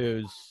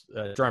 who's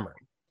a drummer.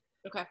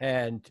 Okay.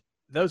 And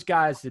those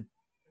guys,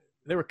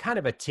 they were kind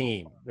of a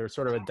team. They were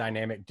sort of a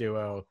dynamic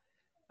duo.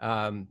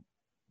 But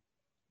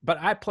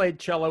I played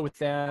cello with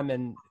them,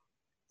 and,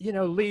 you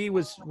know, Lee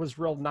was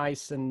real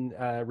nice, and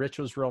Rich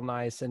was real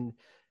nice. And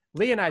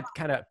Lee and I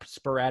kind of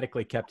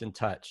sporadically kept in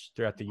touch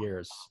throughout the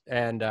years.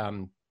 And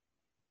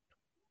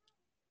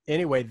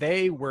anyway,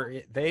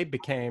 they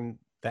became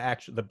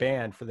the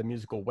band for the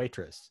musical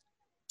Waitress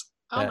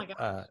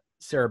that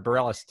Sarah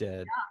Bareilles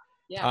did.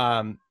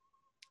 Yeah.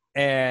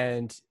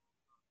 And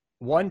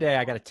one day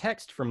I got a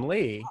text from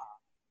Lee,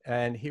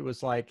 and he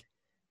was like,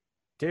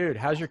 dude,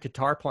 how's your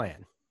guitar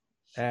playing?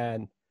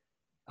 And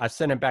I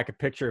sent him back a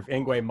picture of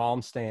Yngwie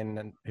Malmsteen,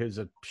 and who's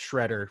a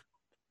shredder,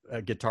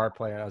 a guitar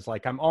player. I was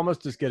like, I'm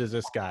almost as good as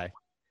this guy. I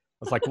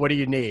was like, what do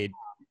you need?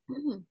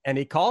 And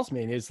he calls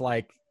me and he's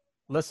like,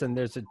 listen,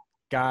 there's a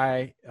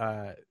guy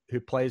who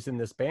plays in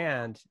this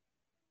band,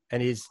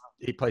 and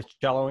he plays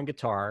cello and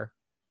guitar,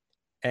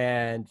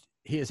 and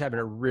he is having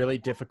a really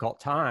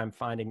difficult time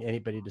finding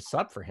anybody to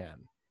sub for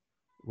him.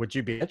 Would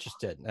you be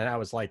interested? And I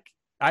was like,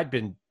 I'd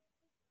been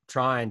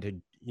trying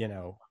to,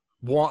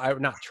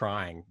 not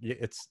trying.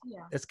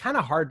 It's kind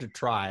of hard to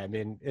try. I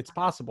mean, it's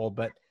possible,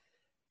 but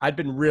I'd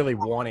been really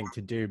wanting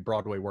to do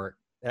Broadway work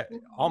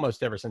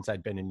almost ever since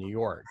I'd been in New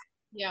York.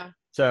 Yeah.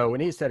 So when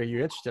he said, are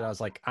you interested? I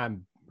was like,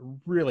 I'm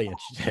really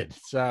interested.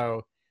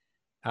 So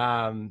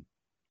I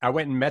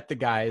went and met the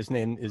guy. His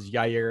name is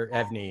Yair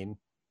Evnine.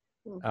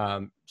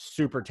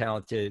 Super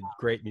talented,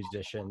 great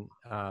musician,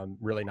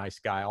 really nice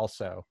guy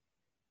also.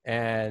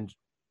 And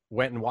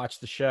went and watched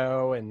the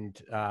show and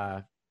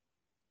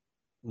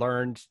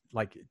learned,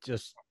 like,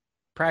 just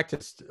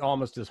practiced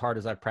almost as hard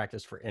as I've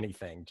practiced for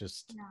anything.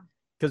 Just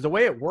because the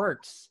way it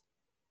works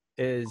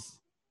is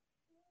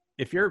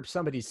if you're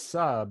somebody's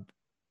sub,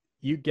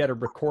 you get a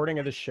recording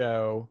of the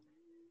show.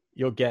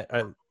 You'll get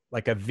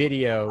a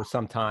video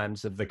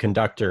sometimes of the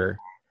conductor,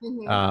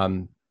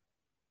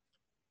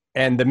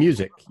 and the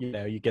music,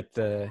 you get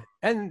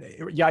and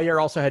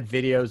Yair also had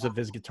videos of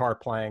his guitar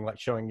playing, like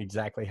showing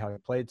exactly how he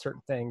played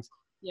certain things.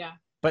 Yeah.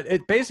 But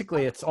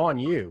it's on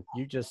you.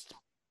 You just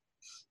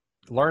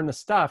learn the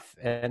stuff,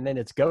 and then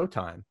it's go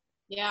time.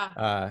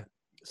 Yeah.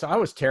 So I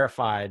was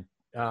terrified.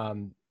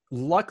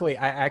 Luckily,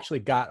 I actually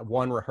got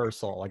one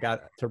rehearsal. I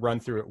got to run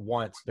through it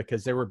once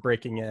because they were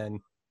breaking in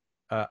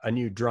a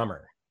new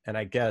drummer. And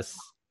I guess,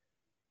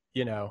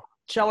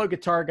 cello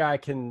guitar guy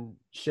can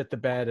shit the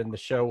bed and the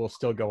show will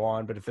still go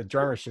on. But if the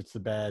drummer shits the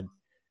bed,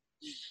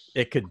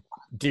 it could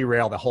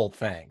derail the whole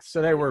thing.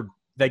 So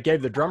they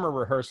gave the drummer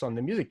rehearsal, and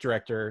the music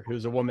director,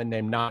 who's a woman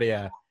named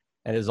Nadia,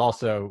 and is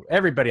also,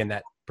 everybody in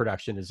that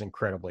production is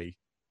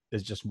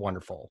just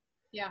wonderful.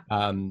 Yeah.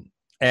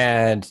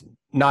 And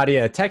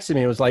Nadia texted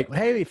me and was like,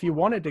 hey, if you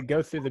wanted to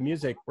go through the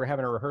music, we're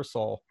having a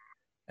rehearsal.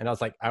 And I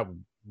was like, I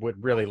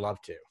would really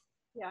love to.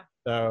 Yeah.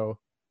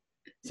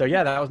 So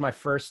yeah, that was my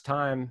first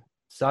time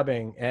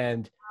subbing.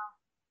 And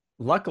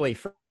luckily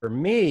for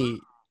me,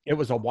 it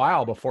was a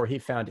while before he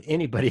found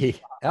anybody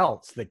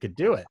else that could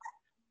do it.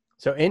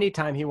 So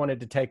anytime he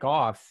wanted to take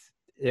off,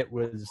 I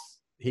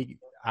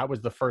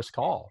was the first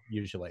call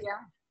usually.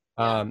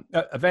 Yeah.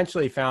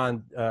 Eventually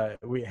found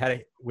we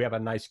had a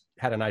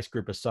nice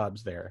group of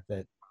subs there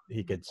that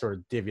he could sort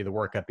of divvy the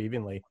work up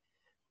evenly.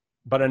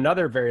 But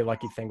another very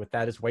lucky thing with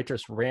that is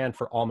Waitress ran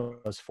for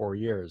almost 4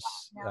 years.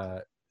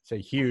 It's a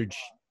huge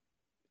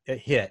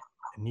hit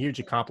and huge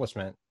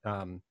accomplishment.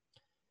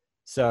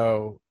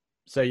 So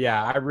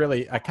yeah,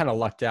 I kind of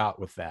lucked out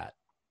with that.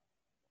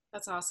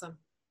 That's awesome.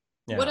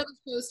 Yeah. What other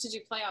shows did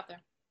you play out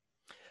there?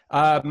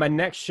 My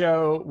next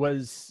show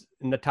was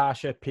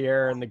Natasha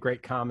Pierre and the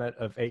Great Comet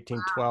of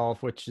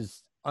 1812, which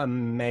is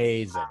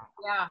amazing.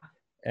 Yeah.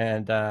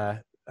 And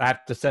I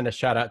have to send a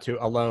shout out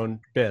to Alon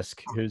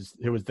Bisk,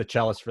 who was the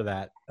cellist for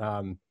that.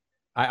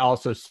 I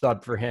also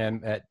subbed for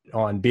him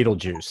on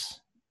Beetlejuice,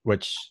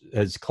 which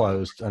has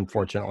closed,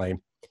 unfortunately.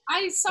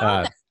 I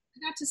saw that.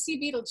 I got to see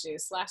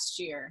Beetlejuice last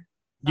year.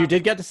 You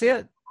did get to see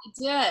it?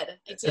 I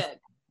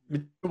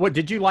did. What,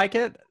 did you like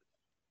it?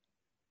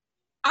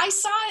 I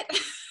saw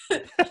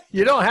it.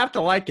 You don't have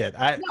to like it.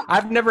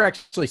 I've never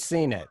actually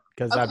seen it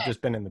because I've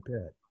just been in the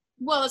pit.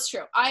 Well, it's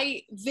true.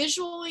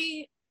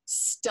 Visually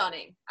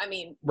stunning. I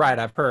mean, right.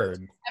 I've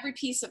heard every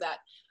piece of that,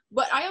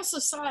 but I also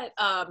saw it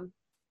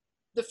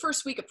the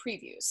first week of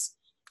previews.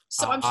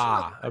 So I'm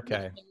sure.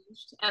 Okay.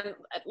 And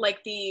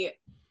like the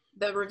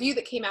review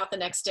that came out the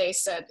next day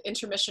said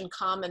intermission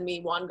come and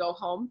me one go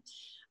home.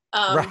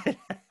 Right.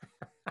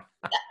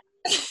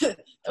 That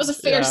was a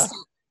fair start.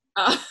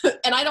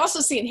 And I'd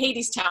also seen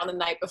Hadestown the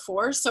night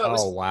before, so it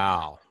was. Oh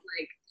wow!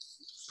 Like,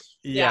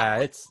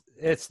 yeah,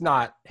 it's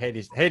not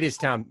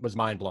Hadestown was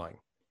mind blowing.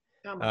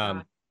 Oh my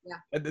god!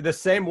 Yeah. The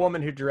same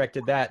woman who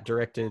directed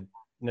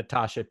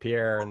Natasha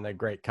Pierre and the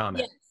Great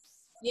Comet. Yes.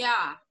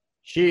 Yeah.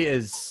 She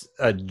is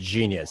a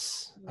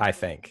genius, I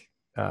think.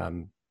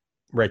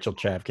 Rachel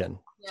Chavkin.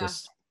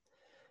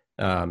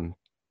 Yeah.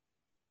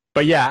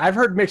 But yeah, I've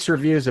heard mixed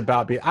reviews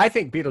about I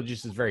think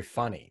Beetlejuice is very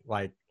funny.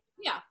 Like,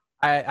 yeah.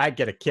 I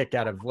get a kick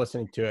out of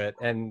listening to it.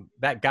 And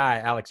that guy,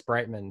 Alex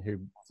Brightman, who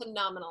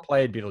phenomenal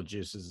played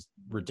Beetlejuice, is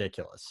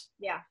ridiculous.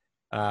 Yeah.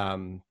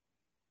 So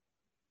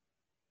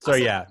also,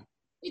 yeah.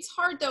 It's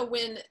hard though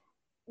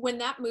when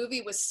that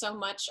movie was so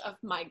much of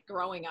my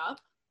growing up.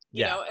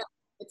 You know,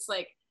 it's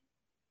like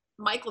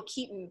Michael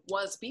Keaton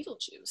was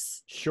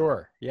Beetlejuice.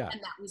 Sure. Yeah.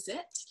 And that was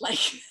it. Like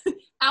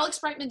Alex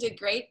Brightman did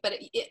great, but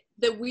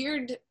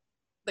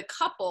the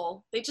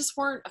couple, they just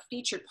weren't a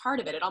featured part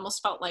of it. It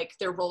almost felt like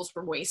their roles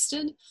were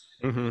wasted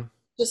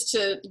just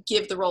to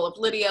give the role of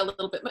Lydia a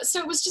little bit. So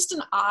it was just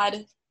an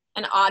odd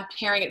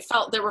pairing. It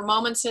felt, there were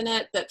moments in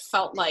it that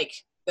felt like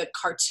the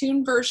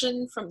cartoon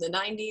version from the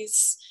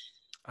 90s.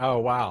 Oh,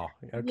 wow.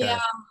 Okay. Yeah.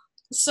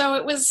 So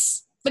it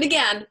was, but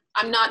again,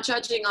 I'm not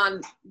judging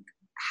on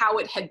how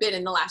it had been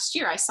in the last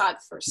year. I saw it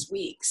the first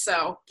week.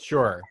 So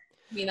sure.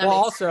 I mean, well,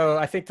 also,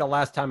 I think the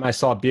last time I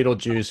saw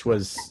Beetlejuice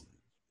was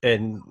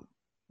in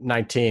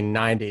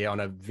 1990 on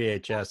a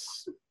VHS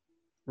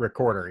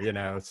recorder, you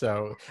know,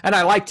 so, and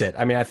I liked it.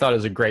 I mean, I thought it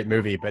was a great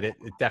movie, but it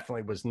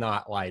definitely was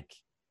not like,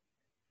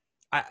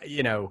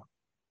 it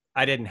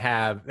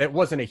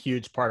wasn't a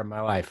huge part of my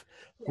life,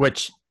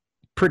 which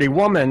Pretty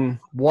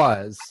Woman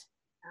was.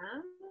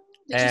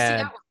 Did you see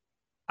that one?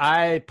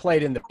 I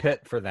played in the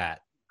pit for that.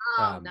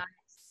 Oh,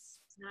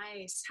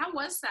 nice. How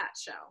was that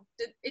show?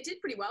 It did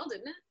pretty well,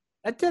 didn't it?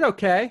 It did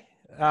okay.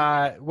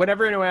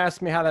 Whenever anyone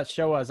asks me how that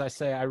show was, I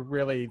say I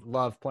really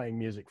love playing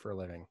music for a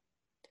living.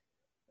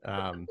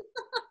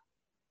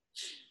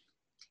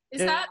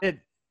 Is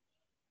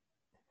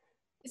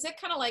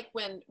that kind of like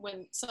when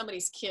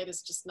somebody's kid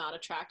is just not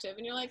attractive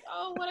and you're like,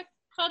 oh, what a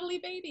cuddly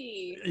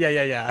baby?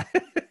 Yeah.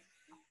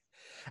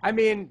 I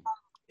mean,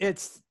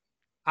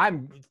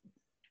 I'm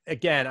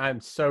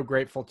so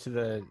grateful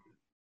to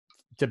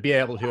be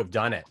able to have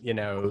done it. You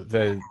know,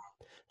 the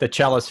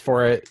cellist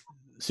for it,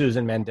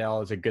 Susan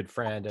Mandel, is a good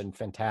friend and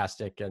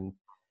fantastic. And,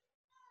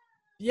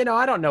 you know,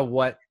 I don't know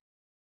what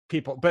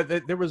people, but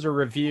there was a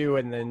review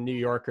in the New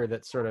Yorker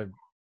that sort of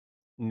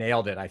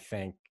nailed it, I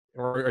think,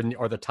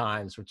 or the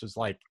Times, which was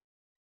like,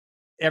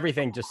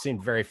 everything just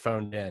seemed very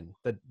phoned in.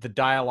 The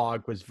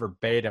dialogue was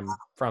verbatim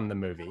from the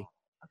movie.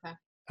 Okay.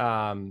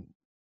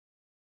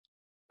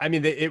 I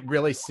mean, it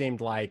really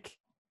seemed like,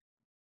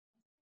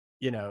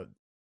 you know,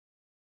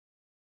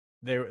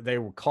 they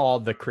were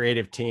called the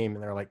creative team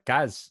and they're like,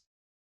 guys,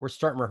 we're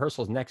starting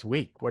rehearsals next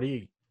week. What do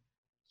you?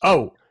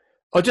 Oh,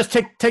 just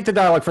take the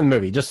dialogue from the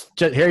movie. Just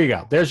here you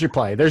go. There's your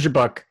play. There's your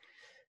book.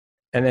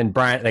 And then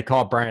they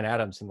called Bryan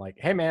Adams and like,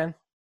 hey man,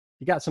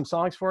 you got some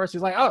songs for us?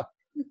 He's like, oh,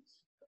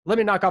 let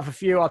me knock off a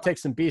few. I'll take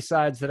some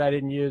B-sides that I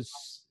didn't use.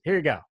 Here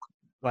you go.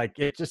 Like,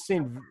 it just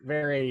seemed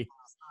very,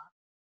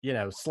 you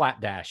know,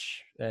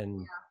 slapdash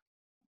and,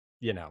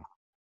 you know.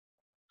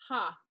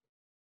 Huh.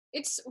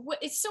 It's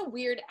so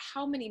weird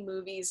how many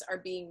movies are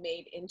being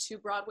made into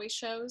Broadway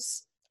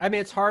shows. I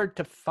mean, it's hard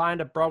to find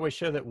a Broadway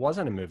show that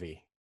wasn't a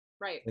movie.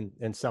 Right.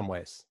 In some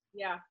ways.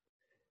 Yeah.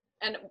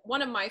 And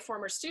one of my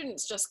former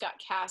students just got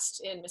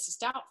cast in Mrs.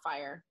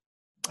 Doubtfire.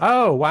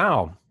 Oh,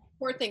 wow.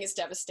 Poor thing is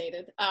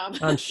devastated.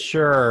 I'm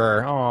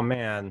sure. Oh,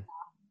 man.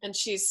 And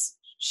she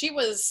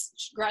was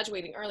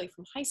graduating early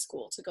from high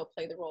school to go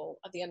play the role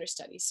of the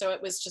understudy. So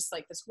it was just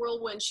like this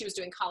whirlwind. She was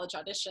doing college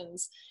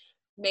auditions,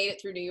 made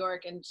it through New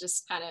York, and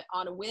just kind of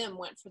on a whim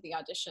went for the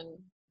audition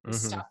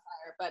with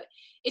Doubtfire. But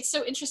it's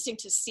so interesting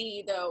to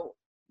see, though,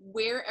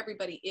 where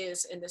everybody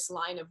is in this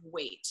line of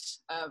wait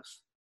of,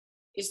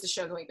 is the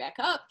show going back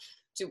up?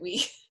 Do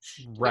we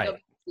right. go to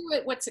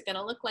it? What's it going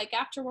to look like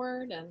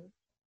afterward? And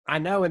I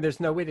know, and there's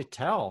no way to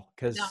tell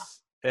because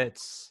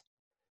it's,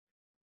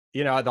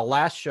 you know, the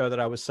last show that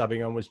I was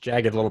subbing on was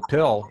Jagged Little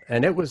Pill,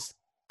 and it was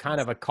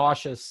kind of a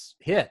cautious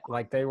hit.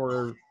 Like it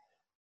was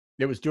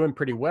doing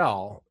pretty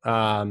well.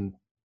 And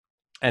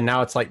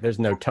now it's like there's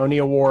no Tony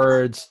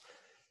Awards.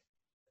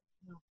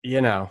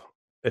 You know,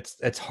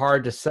 it's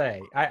hard to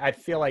say. I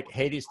feel like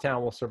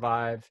Hadestown will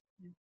survive.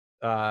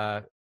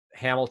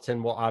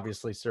 Hamilton will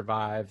obviously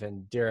survive,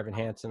 and Dear Evan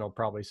Hansen will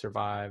probably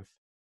survive.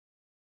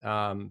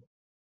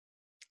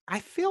 I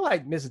feel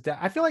like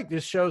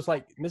there's shows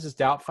like Mrs.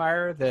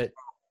 Doubtfire that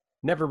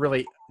never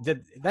really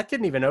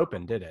didn't even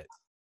open, did it?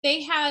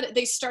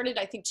 They started,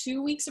 I think,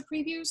 2 weeks of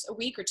previews, a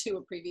week or two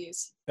of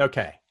previews.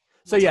 Okay.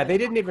 So yeah, they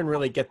didn't even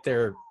really get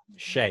their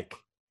shake.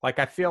 Like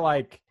I feel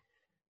like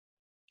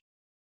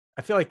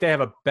they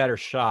have a better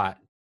shot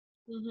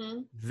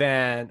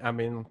than, I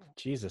mean,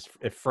 Jesus,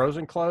 if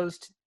Frozen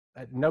closed,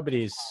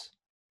 nobody's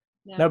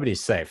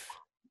safe,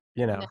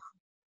 you know. No.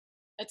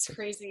 That's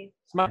crazy.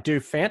 It might do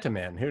Phantom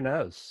in, who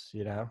knows,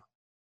 you know.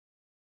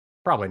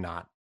 Probably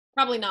not.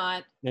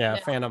 Yeah, no.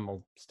 Phantom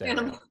will stay.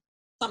 Phantom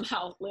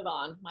somehow live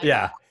on.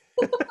 Die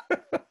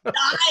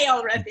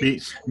already.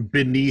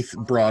 Beneath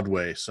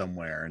Broadway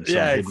somewhere in some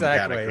hidden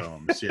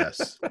catacombs.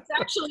 Yes. It's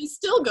actually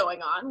still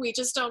going on. We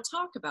just don't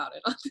talk about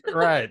it.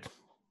 Right.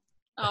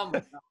 Oh my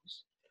gosh.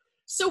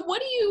 So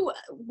what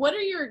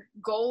are your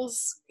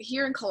goals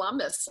here in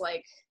Columbus?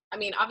 Like, I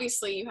mean,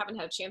 obviously you haven't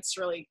had a chance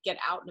to really get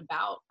out and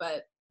about,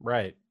 but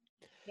right.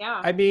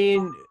 Yeah. I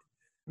mean,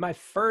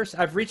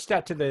 I've reached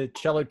out to the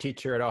cello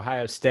teacher at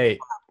Ohio State,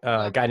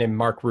 a guy named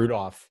Mark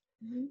Rudolph.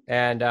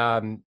 And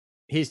I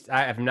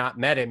have not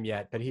met him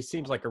yet, but he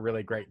seems like a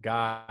really great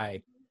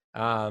guy.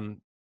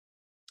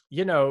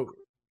 You know,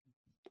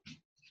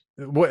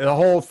 the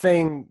whole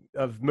thing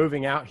of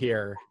moving out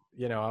here,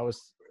 you know, I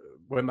was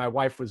when my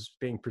wife was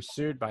being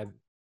pursued by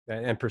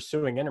and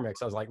pursuing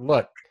Intermix, I was like,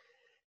 look,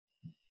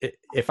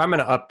 if I'm going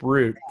to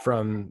uproot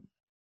from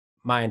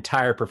my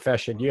entire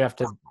profession, you have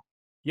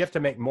to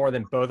make more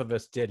than both of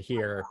us did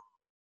here.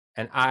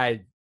 And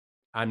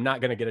I'm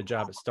not going to get a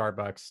job at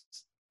Starbucks.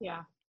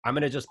 Yeah. I'm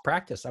going to just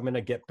practice. I'm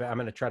going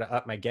to try to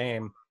up my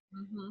game.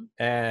 Mm-hmm.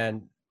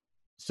 And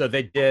so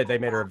they did. They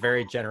made her a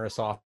very generous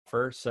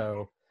offer.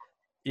 So,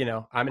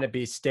 I'm going to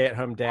be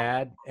stay-at-home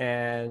dad.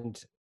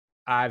 And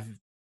I've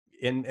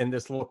in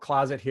this little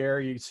closet here,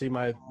 you see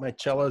my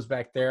cellos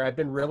back there. I've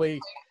been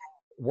really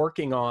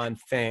working on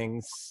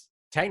things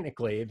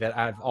technically that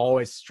I've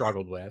always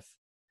struggled with.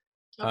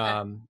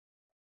 Okay.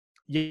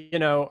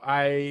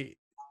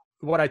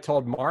 What I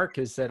told Mark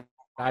is that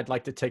I'd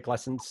like to take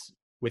lessons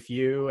with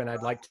you, and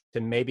I'd like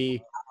to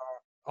maybe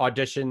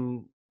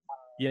audition,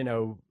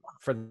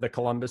 for the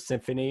Columbus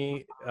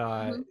Symphony.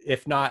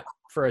 If not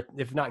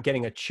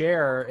getting a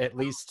chair, at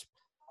least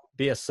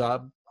be a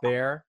sub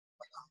there.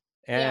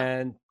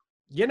 And,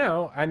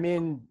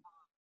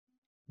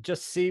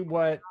 just see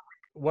what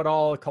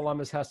all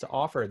Columbus has to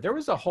offer. There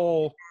was a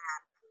whole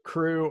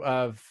crew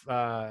of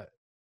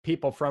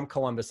people from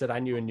Columbus that I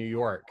knew in New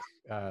York.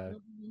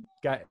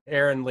 Got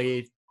Aaron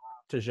Lee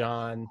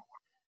Tejan.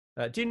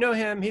 Do you know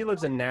him? He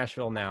lives in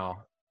Nashville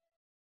now.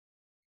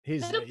 I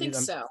don't think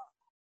so.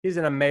 He's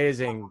an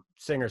amazing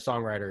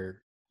singer-songwriter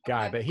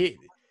guy, but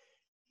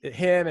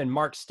him and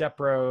Mark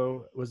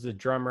Stepro was the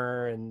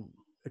drummer, and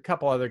a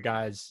couple other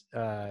guys.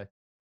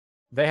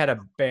 They had a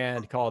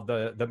band called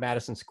the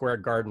Madison Square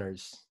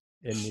Gardeners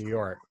in New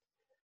York.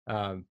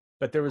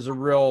 But there was a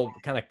real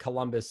kind of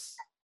Columbus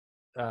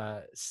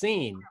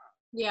scene.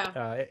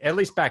 Yeah. At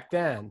least back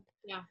then.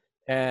 Yeah.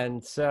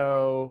 And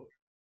so,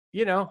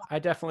 I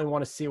definitely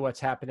want to see what's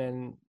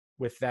happening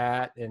with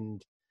that,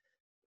 and,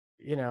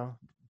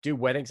 do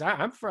weddings.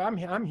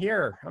 I'm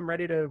here. I'm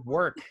ready to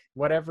work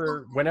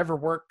whenever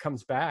work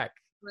comes back.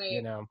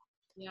 Right.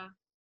 Yeah.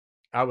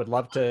 I would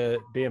love to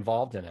be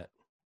involved in it.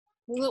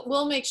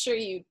 We'll make sure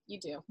you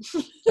do.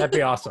 That'd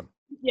be awesome.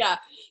 Yeah.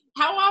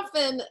 How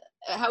often,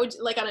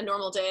 like on a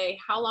normal day,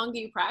 how long do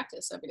you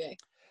practice every day?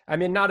 I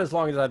mean, not as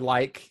long as I'd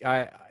like.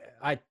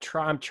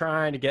 I'm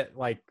trying to get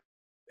like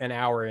an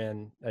hour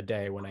in a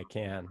day when I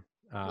can.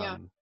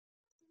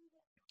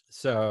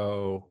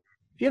 So,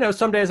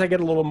 some days I get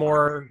a little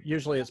more.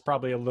 Usually it's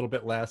probably a little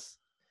bit less.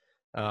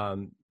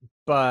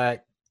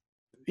 But,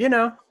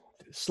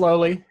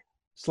 slowly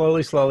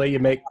you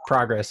make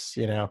progress,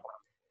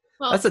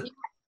 Well,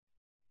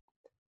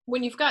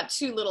 when you've got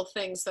two little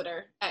things that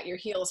are at your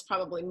heels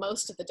probably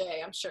most of the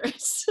day, I'm sure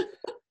it's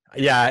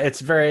yeah,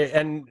 it's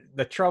and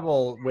the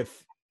trouble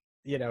with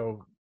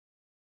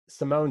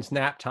Simone's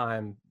nap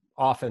time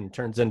often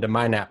turns into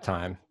my nap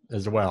time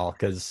as well,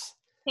 because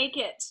take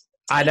it.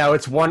 I know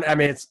it's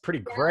it's pretty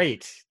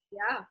great.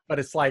 Yeah. But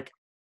it's like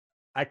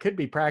I could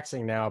be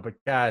practicing now, but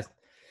guys,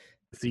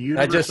 if the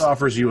universe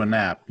offers you a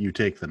nap, you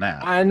take the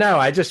nap. I know.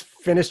 I just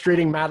finished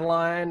reading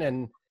Madeline,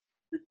 and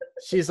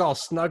she's all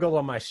snuggled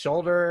on my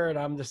shoulder, and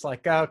I'm just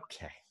like,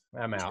 okay,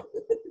 I'm out.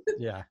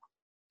 Yeah.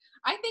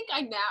 I think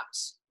I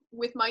napped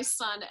with my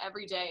son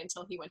every day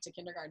until he went to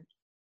kindergarten.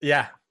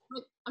 Yeah.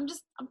 I'm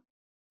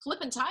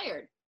flipping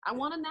tired. I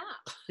want a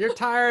nap. You're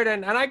tired,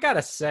 and I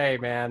gotta say,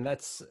 man,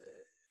 that's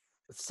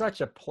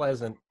such a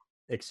pleasant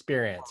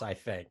experience. I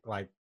think,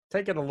 like,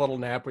 taking a little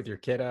nap with your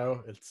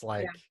kiddo, it's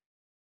like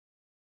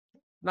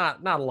not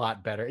a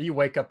lot better. You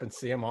wake up and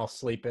see them all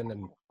sleeping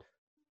and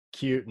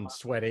cute and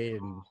sweaty,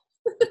 and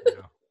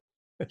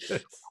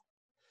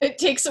it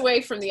takes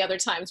away from the other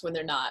times when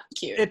they're not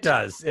cute. It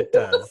does.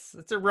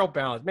 It's a real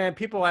balance, man.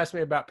 People ask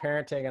me about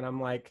parenting, and I'm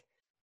like,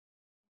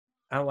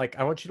 I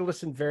want you to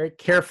listen very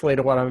carefully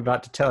to what I'm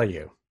about to tell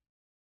you.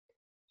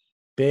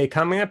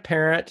 Becoming a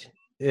parent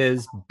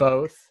is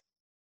both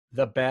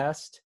the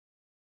best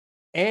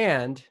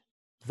and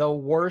the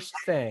worst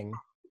thing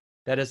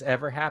that has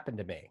ever happened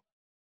to me.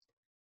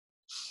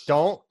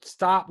 Don't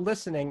stop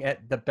listening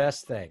at the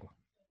best thing.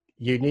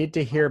 You need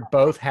to hear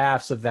both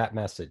halves of that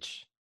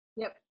message.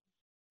 Yep.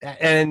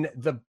 And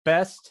the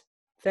best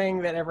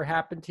thing that ever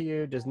happened to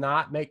you does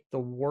not make the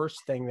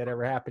worst thing that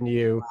ever happened to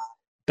you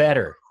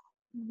better.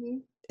 Mm-hmm.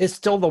 It's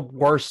still the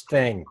worst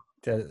thing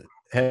that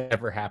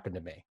ever happened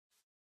to me.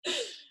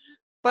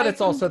 But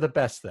it's also the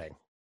best thing.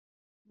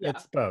 Yeah.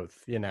 It's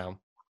both, Well,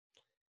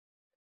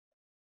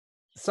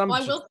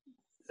 I will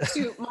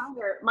too.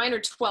 Mine are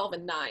 12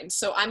 and 9,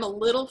 so I'm a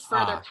little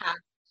further past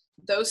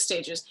those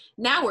stages.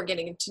 Now we're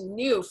getting into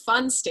new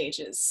fun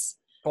stages.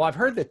 Well, I've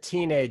heard the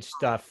teenage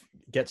stuff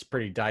gets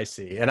pretty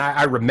dicey, and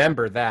I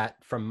remember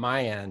that from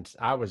my end.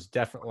 I was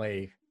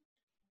definitely,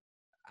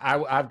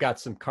 I've got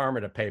some karma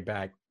to pay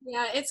back.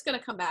 Yeah, it's gonna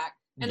come back,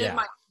 and it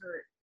might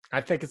hurt.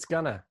 I think it's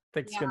gonna.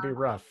 It's gonna be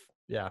rough.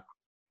 Yeah.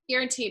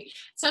 Guaranteed.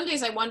 Some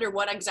days I wonder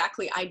what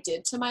exactly I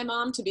did to my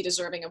mom to be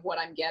deserving of what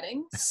I'm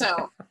getting.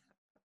 So.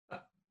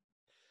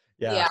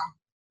 Yeah.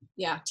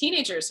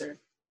 Teenagers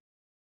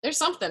there's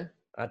something.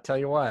 I tell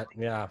you what.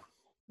 Yeah.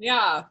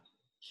 Yeah.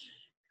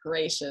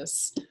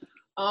 Gracious.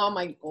 Oh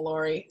my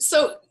glory.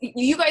 So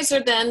you guys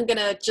are then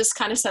gonna just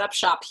kind of set up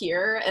shop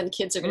here, and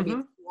kids are gonna be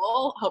in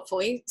school,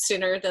 hopefully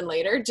sooner than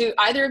later. Do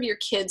either of your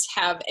kids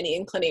have any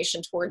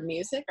inclination toward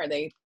music? Are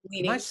they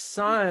leaning? My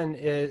son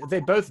is, they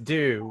both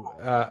do.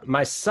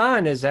 My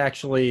son is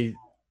actually,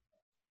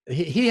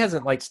 he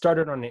hasn't like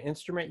started on an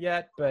instrument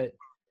yet, but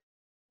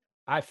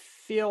I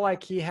feel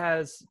like he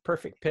has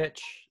perfect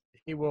pitch.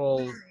 I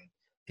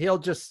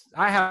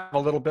have a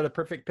little bit of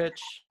perfect pitch.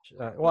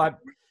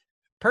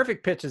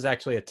 Perfect pitch is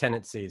actually a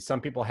tendency. Some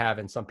people have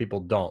and some people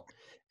don't.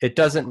 It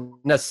doesn't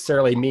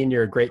necessarily mean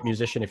you're a great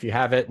musician if you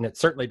have it, and it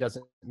certainly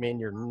doesn't mean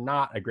you're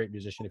not a great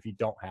musician if you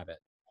don't have it.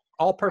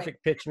 All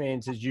perfect pitch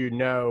means is you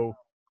know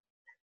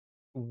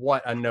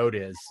what a note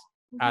is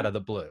out of the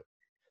blue.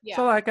 Yeah.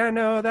 So like, I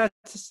know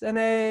that's an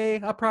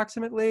A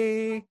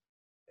approximately,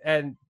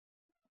 and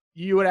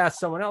you would ask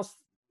someone else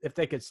if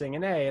they could sing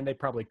an A, and they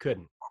probably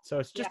couldn't. So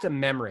it's just a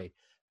memory.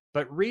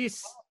 But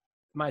Reese,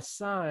 my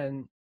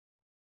son,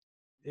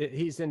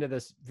 he's into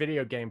this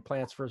video game,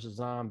 Plants vs.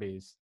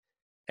 Zombies,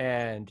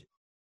 and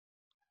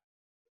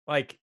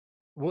like,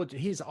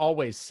 he's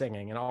always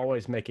singing and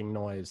always making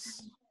noise.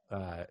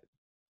 But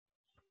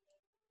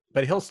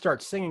he'll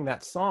start singing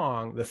that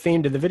song, the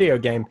theme to the video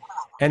game,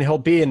 and he'll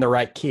be in the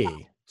right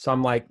key. So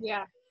I'm like,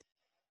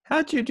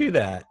 how'd you do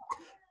that?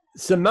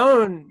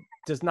 Simone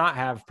does not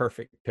have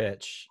perfect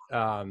pitch,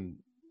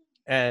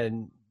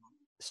 and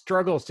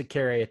struggles to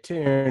carry a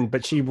tune,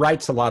 but she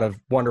writes a lot of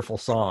wonderful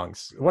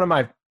songs. One of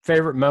my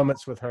favorite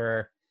moments with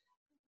her,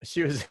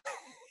 she was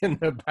in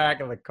the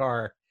back of the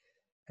car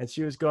and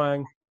she was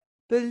going,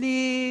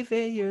 "Believe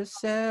in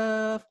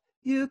yourself,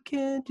 you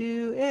can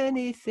do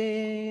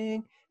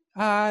anything.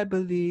 I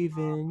believe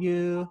in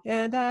you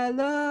and I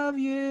love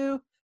you."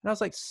 And I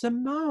was like,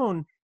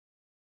 "Simone,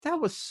 that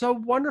was so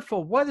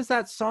wonderful. What is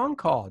that song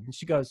called?" And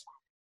she goes,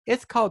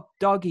 "It's called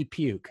Doggy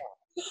Puke."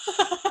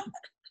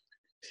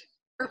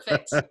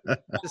 Perfect.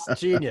 Just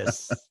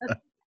genius.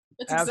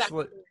 That's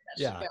Absolutely.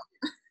 Exactly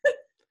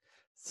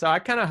So I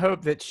kind of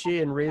hope that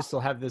she and Reese will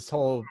have this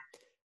whole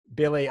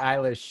Billie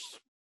Eilish,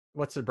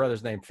 what's the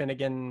brother's name?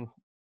 Finnegan,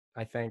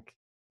 I think.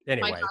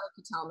 Anyway. My daughter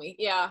could tell me.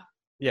 Yeah.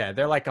 Yeah,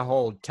 they're like a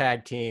whole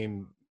tag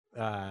team,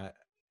 but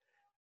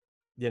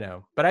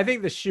I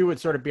think the shoe would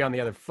sort of be on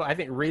the other foot. I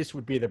think Reese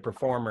would be the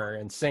performer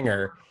and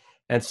singer,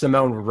 and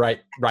Simone would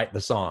write the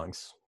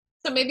songs.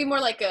 So maybe more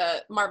like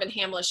a Marvin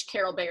Hamlish,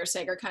 Carol Bayer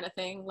Sager kind of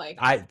thing.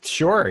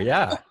 Sure,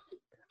 yeah.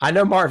 I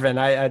know Marvin.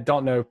 I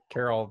don't know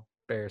Carol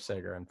Bayer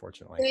Sager,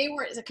 unfortunately. They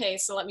were okay.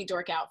 So let me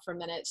dork out for a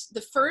minute.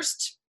 The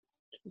first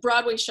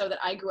Broadway show that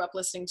I grew up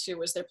listening to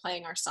was They're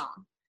Playing Our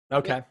Song.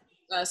 Okay.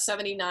 A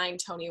 79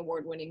 Tony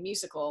Award-winning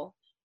musical,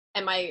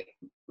 and my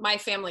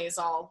family is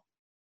all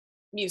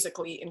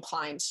musically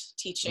inclined,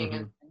 teaching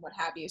and what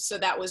have you. So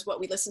that was what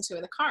we listened to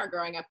in the car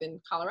growing up in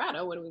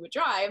Colorado. When we would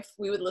drive,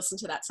 we would listen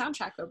to that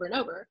soundtrack over and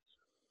over.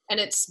 And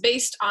it's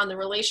based on the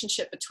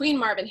relationship between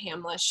Marvin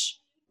Hamlish,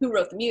 who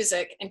wrote the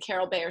music, and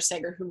Carol Bayer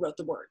Sager, who wrote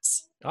the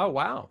words. Oh,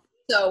 wow.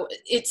 So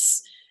it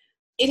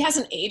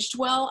hasn't aged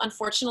well,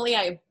 unfortunately.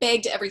 I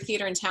begged every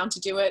theater in town to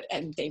do it,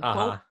 and they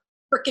won't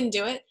frickin'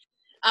 do it.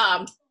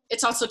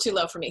 It's also too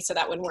low for me, so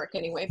that wouldn't work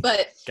anyway.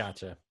 But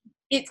gotcha.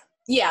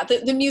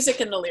 The music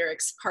and the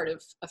lyrics part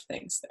of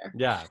things there.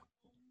 Yeah.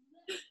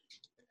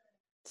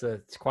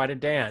 It's quite a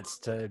dance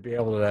to be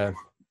able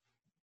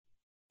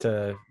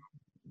to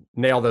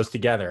nail those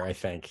together, I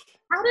think.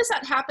 How does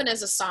that happen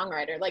as a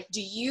songwriter? Like,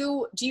 do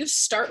you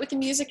start with the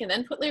music and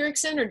then put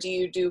lyrics in, or do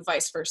you do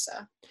vice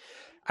versa?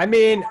 I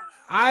mean,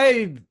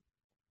 I've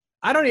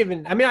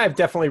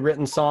definitely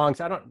written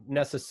songs. I don't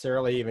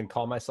necessarily even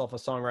call myself a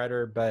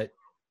songwriter, but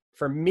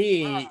for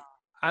me,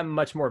 I'm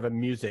much more of a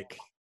music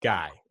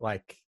guy,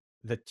 like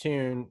the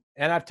tune.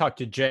 And I've talked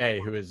to Jay,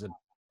 who is a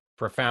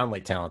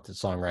profoundly talented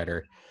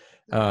songwriter.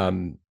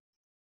 And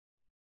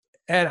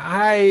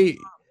I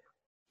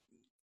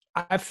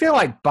feel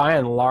like by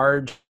and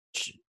large,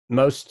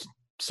 most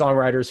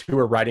songwriters who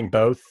are writing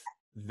both,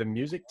 the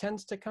music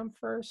tends to come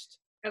first.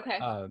 Okay.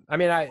 I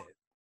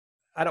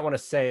don't want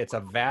to say it's a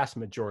vast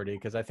majority,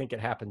 because I think it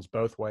happens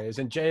both ways.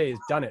 And Jay has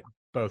done it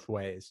both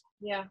ways.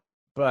 Yeah.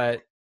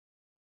 But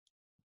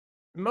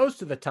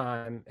most of the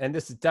time, and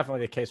this is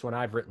definitely the case when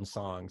I've written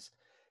songs,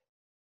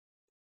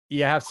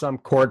 you have some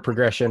chord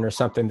progression or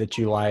something that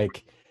you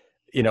like,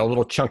 a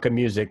little chunk of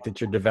music that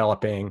you're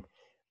developing.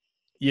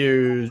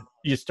 You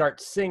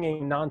start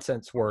singing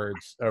nonsense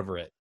words over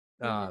it.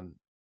 And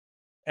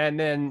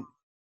then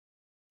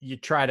you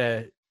try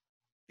to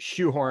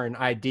shoehorn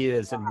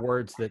ideas and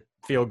words that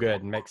feel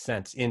good and make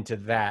sense into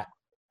that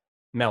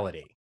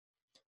melody.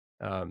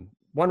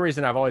 One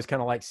reason I've always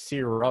kind of liked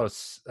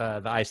Sigur,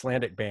 the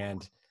Icelandic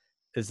band,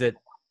 is that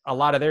a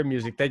lot of their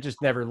music, they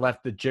just never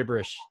left the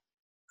gibberish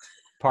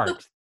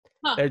part.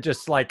 They're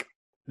just like,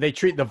 they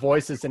treat the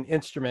voice as an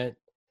instrument,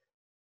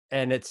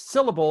 and it's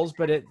syllables,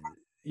 but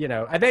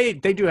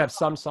they do have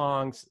some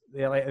songs.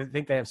 I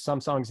think they have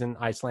some songs in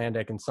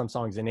Icelandic and some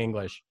songs in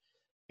English,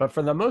 but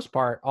for the most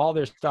part, all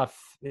their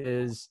stuff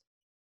is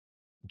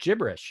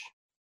gibberish.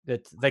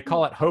 They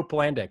call it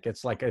Hopelandic.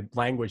 It's like a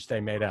language they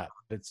made up.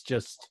 It's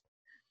just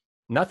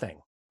nothing.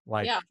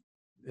 Like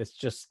it's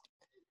just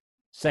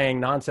saying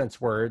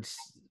nonsense words,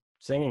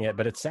 singing it,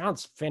 but it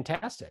sounds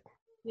fantastic.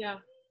 Yeah.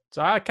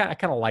 So I kind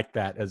of like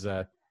that as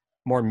a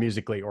more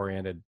musically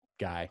oriented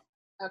guy.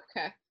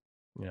 Okay.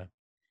 Yeah.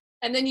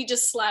 And then you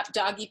just slap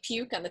Doggy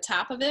Puke on the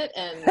top of it,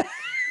 and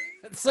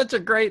it's such a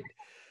great.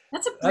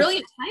 That's a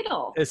brilliant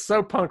title. It's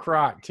so punk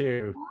rock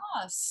too.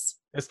 Yes.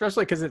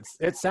 Especially because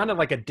it sounded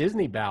like a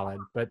Disney ballad,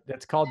 but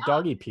it's called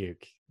Doggy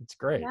Puke. It's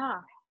great. Yeah.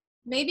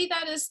 Maybe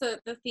that is the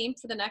theme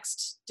for the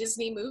next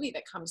Disney movie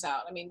that comes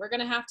out. I mean, we're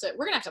gonna have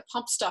to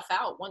pump stuff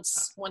out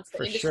once the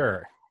for industry.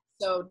 Sure.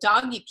 So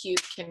Doggy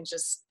Puke can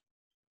just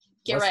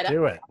get Let's right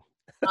do up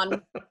it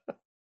on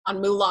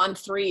Mulan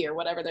 3 or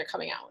whatever they're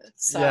coming out with.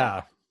 So.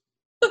 Yeah.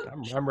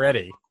 I'm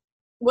ready.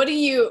 What are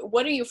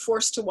you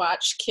forced to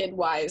watch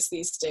kid-wise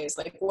these days?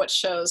 Like, what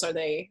shows are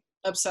they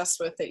obsessed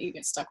with that you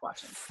get stuck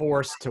watching?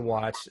 Forced to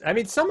watch. I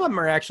mean, some of them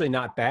are actually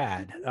not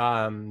bad.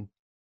 My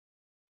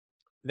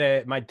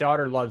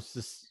daughter loves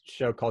this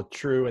show called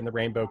True and the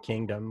Rainbow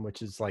Kingdom,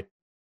 which is like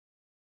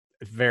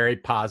very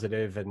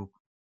positive and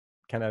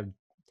kind of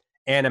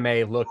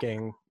anime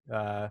looking.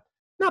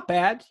 Not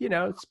bad,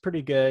 it's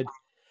pretty good.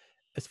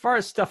 As far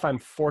as stuff I'm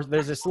forced,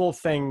 there's this little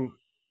thing,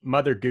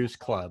 Mother Goose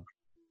Club,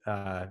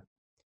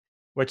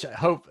 which I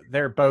hope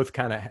they're both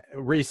kind of,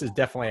 Reese has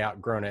definitely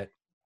outgrown it,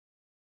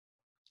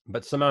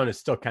 but Simone is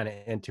still kind of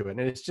into it.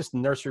 And it's just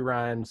nursery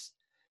rhymes.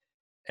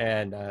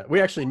 And we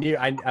actually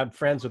I'm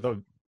friends with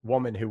a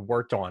woman who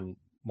worked on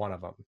one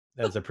of them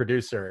as a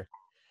producer.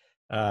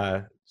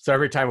 So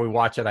every time we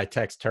watch it, I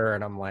text her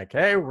and I'm like,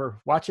 hey, we're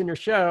watching your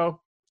show.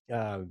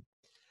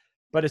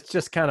 But it's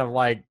just kind of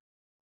like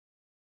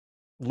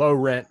low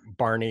rent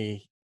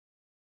Barney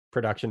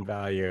production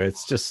value.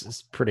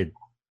 It's pretty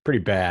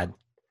bad.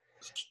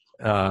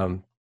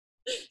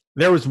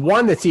 There was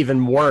one that's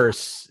even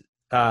worse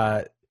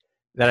that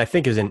I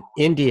think is an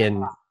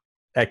Indian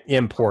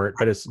import,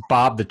 but it's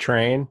Bob the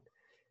Train,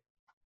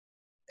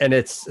 and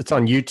it's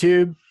on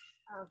YouTube.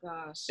 Oh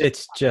gosh,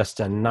 it's just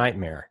a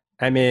nightmare.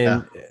 I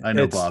mean, I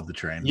know Bob the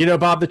Train. You know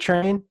Bob the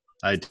Train?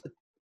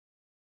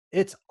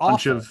 It's a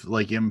bunch of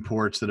like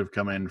imports that have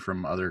come in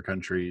from other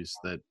countries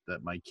that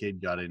my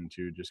kid got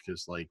into just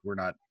because like we're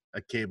not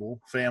a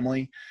cable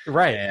family,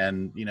 right?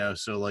 And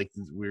so like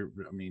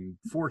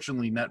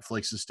fortunately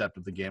Netflix has stepped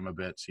up the game a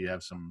bit, so you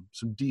have some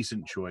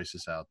decent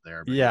choices out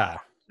there. But yeah,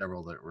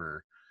 several that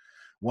were.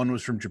 One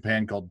was from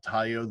Japan called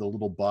Tayo, the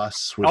little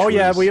bus. Which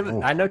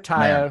I know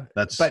Tayo.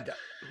 But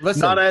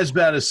listen, not as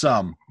bad as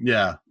some.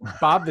 Yeah,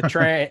 Bob the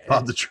Train.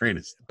 Bob the Train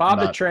is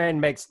the Train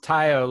makes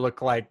Tayo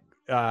look like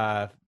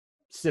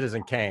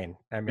Citizen Kane.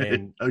 I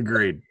mean,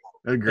 agreed.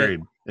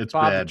 It's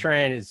Bob bad. the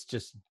Train is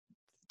just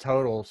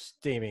total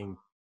steaming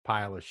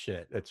pile of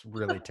shit. It's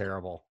really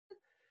terrible.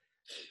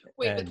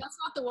 Wait, but that's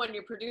not the one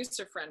your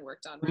producer friend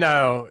worked on, right?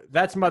 No,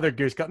 that's Mother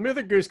Goose Club.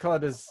 Mother Goose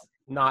Club is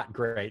not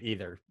great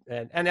either,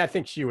 and I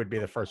think she would be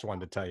the first one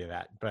to tell you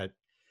that. But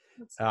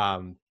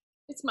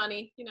it's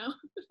money,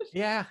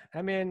 Yeah,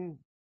 I mean,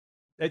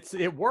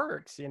 it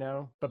works,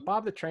 But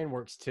Bob the Train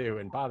works too,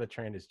 and Bob the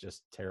Train is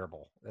just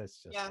terrible.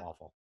 It's just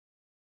awful.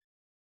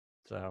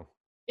 So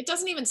it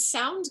doesn't even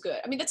sound good.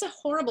 I mean, that's a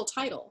horrible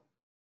title.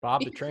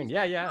 Bob the Train.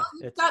 Yeah.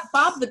 You've got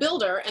Bob the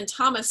Builder and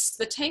Thomas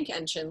the Tank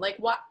Engine. Like,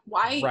 what?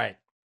 Why? Right.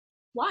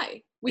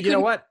 Why? You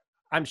know what?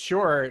 I'm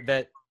sure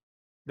that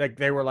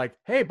they were like,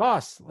 hey,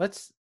 boss,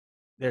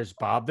 there's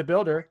Bob the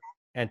Builder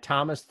and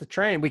Thomas the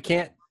Train. We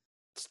can't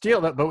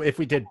steal that. But if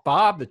we did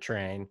Bob the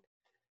Train,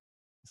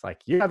 it's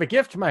like, you have a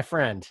gift, my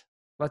friend.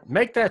 Let's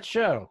make that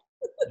show.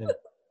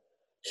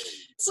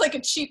 It's like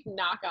a cheap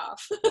knockoff.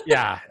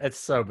 Yeah, it's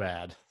so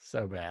bad.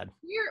 So bad.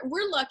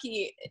 We're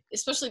lucky,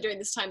 especially during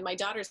this time. My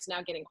daughter's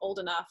now getting old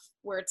enough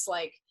where it's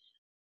like,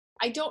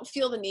 I don't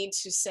feel the need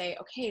to say,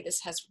 okay, this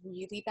has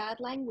really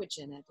bad language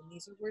in it, and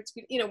these are words.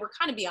 We're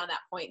kind of beyond that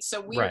point. So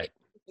we're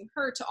introducing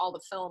her to all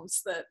the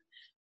films that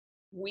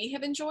we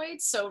have enjoyed.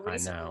 So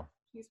recently,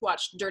 we've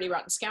watched Dirty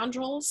Rotten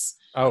Scoundrels.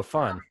 Oh,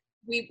 fun.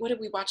 What did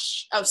we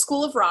watch? Oh,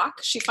 School of Rock.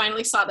 She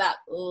finally saw that.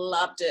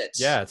 Loved it.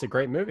 Yeah, it's a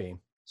great movie.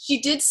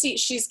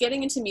 She's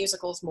getting into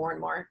musicals more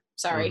and more.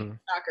 Sorry,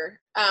 shocker.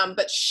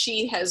 But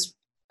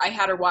I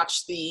had her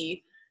watch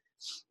the,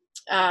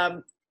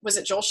 was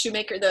it Joel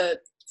Schumacher, the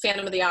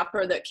Phantom of the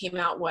Opera that came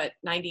out,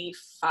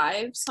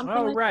 95 something?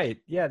 Oh, right.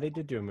 Yeah, they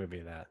did do a movie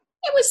of that.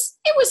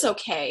 It was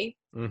okay.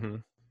 Mm-hmm.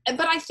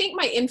 But I think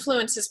my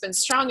influence has been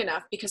strong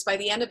enough because by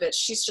the end of it,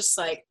 she's just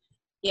like,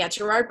 yeah,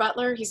 Gerard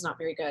Butler, he's not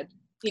very good.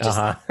 He just,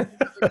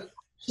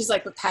 she's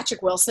like, but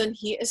Patrick Wilson,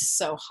 he is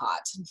so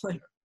hot. I'm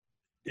like,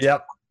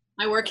 yep.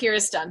 My work here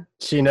is done.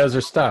 She knows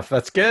her stuff.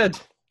 That's good.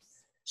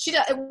 She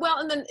does. Well,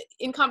 and then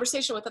in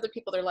conversation with other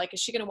people, they're like, is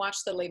she going to watch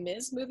the Les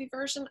Mis movie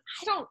version?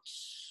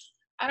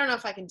 I don't know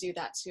if I can do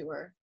that to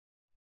her.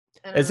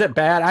 Is it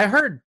bad? I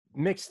heard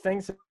mixed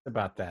things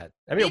about that.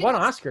 I mean, it won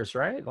Oscars,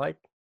 right? Like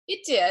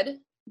it did.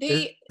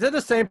 Is it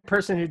the same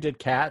person who did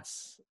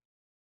Cats?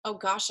 Oh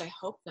gosh, I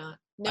hope not.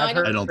 No, I've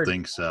I don't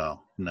think so.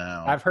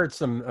 No. I've heard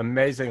some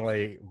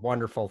amazingly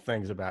wonderful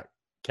things about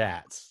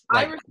cats,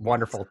 I like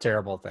wonderful,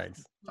 terrible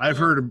things. I've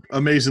heard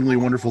amazingly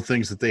wonderful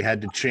things that they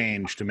had to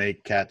change to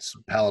make cats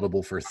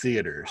palatable for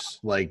theaters,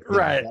 like the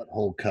Right.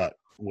 butthole cut.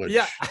 Which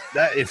Yeah.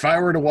 that if I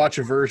were to watch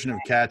a version of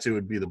Cats, it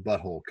would be the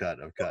butthole cut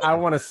of Cats. I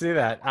want to see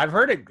that. I've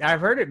heard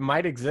it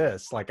might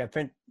exist. Like I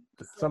think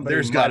somebody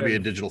There's got to might be a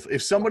have- digital.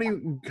 If somebody,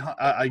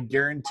 I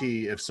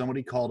guarantee, if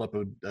somebody called up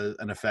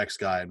an effects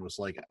guy and was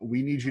like,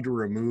 "We need you to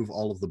remove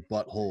all of the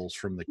buttholes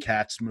from the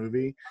Cats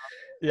movie,"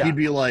 Yeah. he'd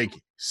be like,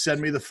 "Send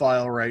me the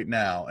file right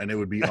now," and it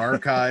would be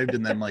archived.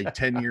 And then, like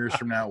 10 years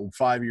from now,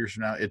 5 years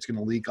from now, it's going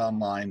to leak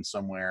online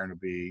somewhere, and it'll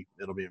be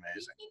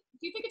amazing.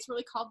 Do you think it's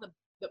really called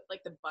the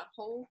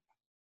butthole?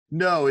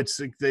 No, it's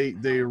like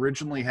they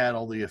originally had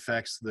all the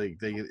effects. They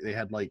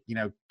had, like,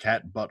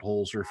 cat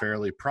buttholes are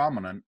fairly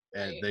prominent,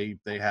 and they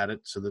had it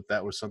so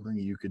that was something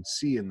you could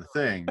see in the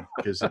thing,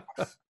 because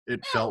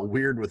it felt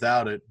weird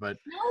without it. But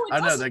No, I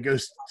don't know, that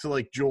goes to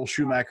like Joel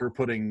Schumacher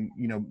putting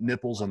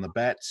nipples on the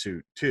bat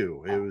suit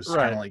too. It was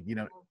kind of like,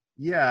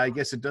 yeah, I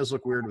guess it does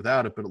look weird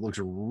without it, but it looks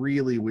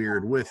really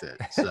weird with it.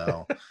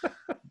 So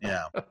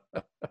yeah.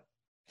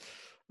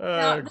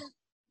 Now,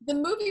 the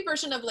movie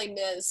version of Les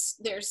Mis,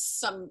 there's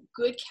some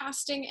good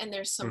casting and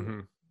there's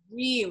some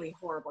really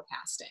horrible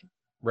casting.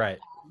 Right.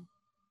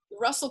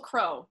 Russell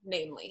Crowe,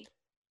 namely,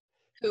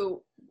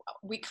 who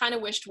we kind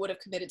of wished would have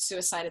committed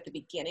suicide at the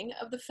beginning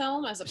of the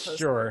film, as opposed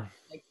to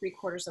like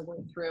 3/4 of the way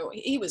through.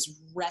 He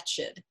was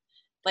wretched.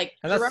 Like,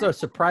 and that's so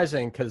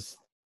surprising because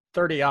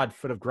 30 Odd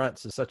Foot of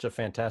Grunts is such a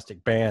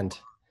fantastic band.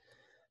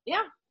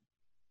 Yeah.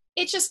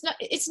 It's just not,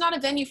 it's not a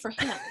venue for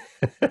him.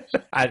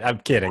 I'm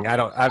kidding.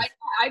 I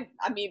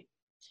mean,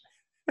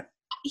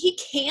 he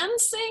can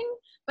sing,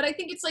 but I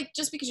think it's like,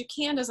 just because you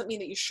can doesn't mean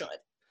that you should.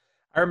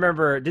 I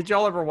remember, did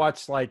y'all ever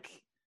watch like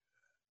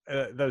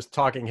those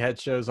talking head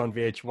shows on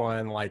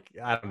VH1? Like,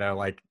 I don't know,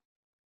 like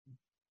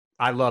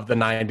I Love the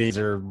 90s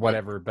or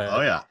whatever.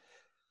 But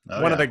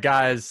one of the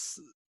guys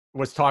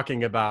was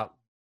talking about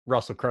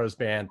Russell Crowe's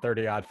band,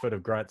 30 Odd Foot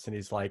of Grunts. And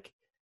he's like,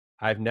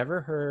 I've never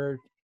heard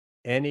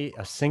a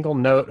single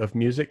note of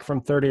music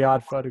from 30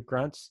 Odd Foot of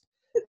Grunts.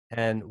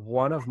 And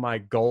one of my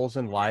goals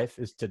in life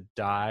is to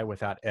die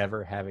without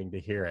ever having to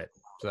hear it.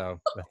 So,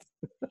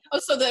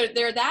 so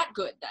they're that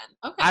good then?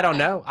 Okay. I don't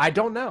know.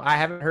 I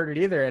haven't heard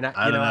it either. And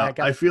I don't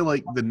know. I feel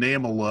like the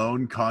name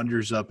alone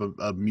conjures up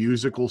a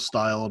musical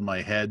style in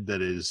my head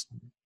that is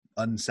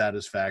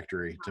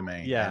unsatisfactory to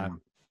me. Yeah, and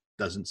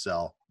doesn't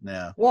sell.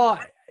 Yeah. Well,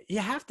 you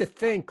have to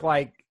think,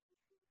 like,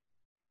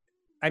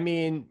 I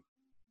mean,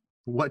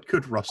 what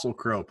could Russell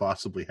Crowe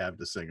possibly have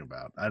to sing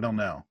about? I don't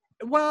know.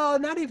 Well,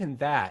 not even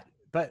that.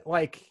 But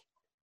like,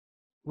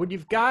 when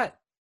you've got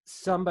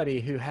somebody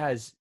who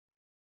has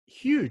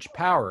huge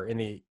power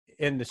in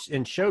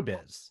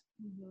showbiz,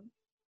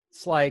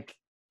 it's like,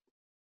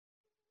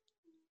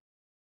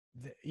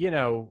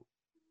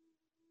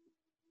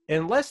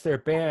 unless their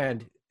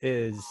band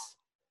is,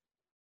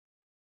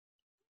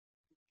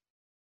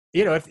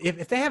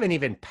 if they have an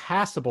even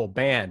passable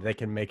band, they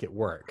can make it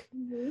work.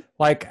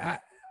 Like, I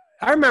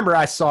remember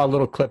I saw a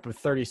little clip of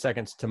 30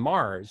 Seconds to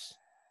Mars,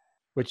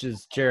 which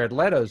is Jared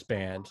Leto's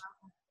band,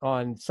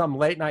 on some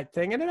late night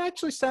thing, and it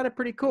actually sounded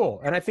pretty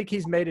cool. And I think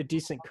he's made a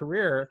decent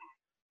career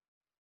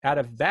out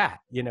of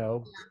that,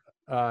 in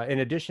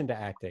addition to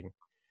acting.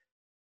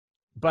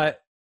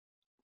 But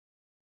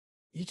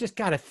you just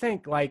got to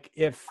think, like,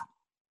 if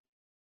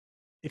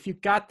you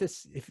got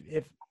this,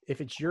 if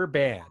it's your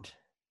band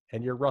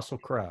and you're Russell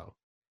Crowe,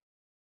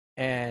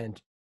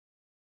 and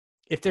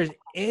if there's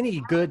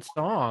any good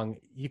song,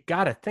 you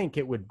got to think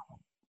it would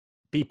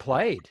be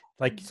played,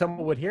 like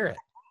someone would hear it.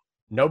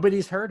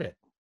 Nobody's heard it.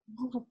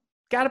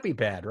 Got to be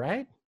bad,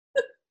 right?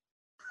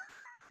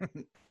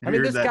 I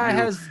mean, this guy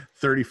has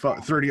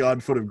 30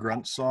 Odd Foot of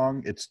Grunt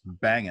song. It's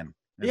banging.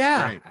 It's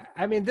great.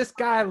 I mean, this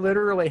guy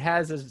literally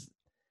has his,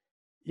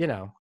 he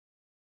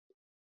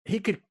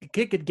could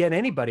get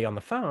anybody on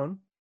the phone.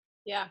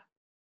 Yeah.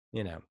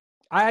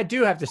 I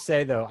do have to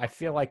say, though, I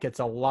feel like it's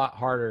a lot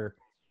harder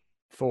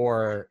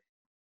for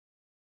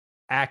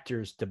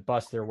actors to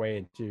bust their way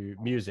into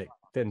music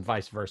than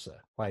vice versa.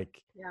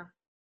 Like,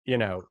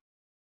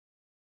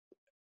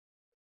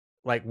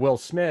 like Will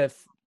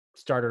Smith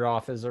started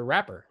off as a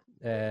rapper,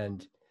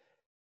 and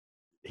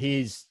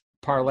he's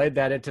parlayed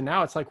that into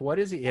now. It's like, what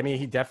is he? I mean,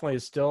 he definitely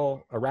is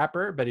still a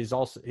rapper, but he's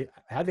also,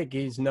 I think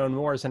he's known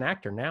more as an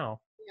actor now.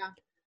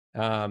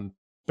 Yeah.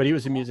 But he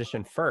was a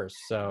musician first.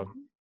 So,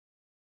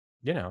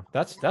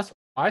 that's why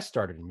I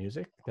started in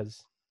music,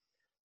 because,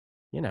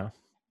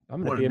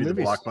 I'm going to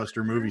be a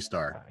blockbuster movie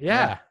star.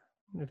 Yeah.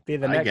 Be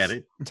the next get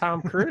it.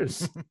 Tom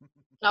Cruise.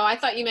 No, I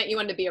thought you meant you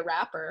wanted to be a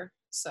rapper.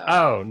 So.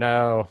 Oh,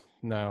 no.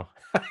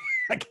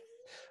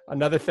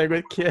 Another thing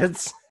with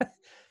kids.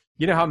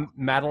 You know how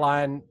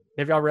Madeline,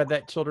 have y'all read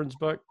that children's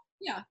book?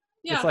 Yeah.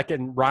 It's like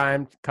in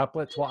rhymed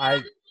couplets. Well,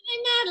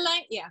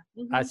 Madeline. Yeah.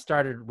 I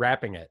started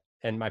rapping it,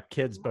 and my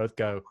kids both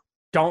go,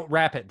 "Don't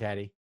rap it,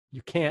 Daddy.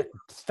 You can't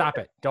stop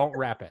it. Don't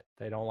rap it."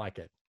 They don't like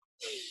it.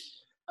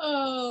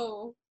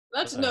 Oh.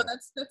 That's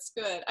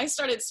good. I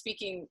started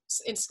speaking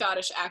in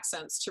Scottish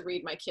accents to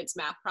read my kids'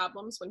 math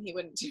problems when he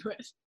wouldn't do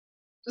it.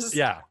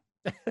 Yeah.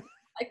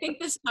 I think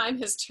this time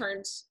has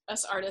turned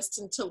us artists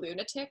into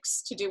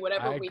lunatics to do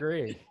whatever I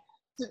agree.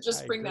 to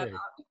just bring that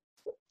up.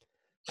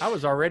 I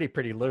was already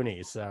pretty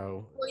loony,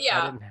 so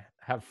I didn't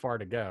have far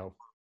to go.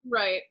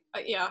 Right.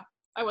 Yeah.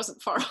 I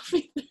wasn't far off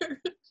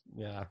either.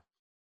 Yeah.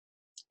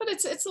 But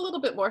it's a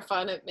little bit more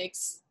fun. It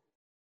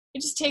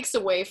just takes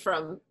away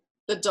from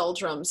the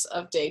doldrums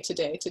of day to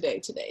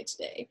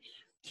day.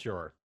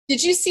 Sure.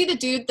 Did you see the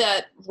dude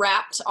that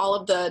wrapped all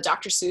of the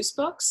Dr. Seuss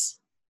books?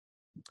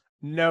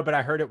 No, but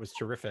I heard it was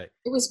terrific.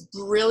 It was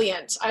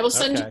brilliant. I will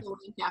send you the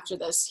link after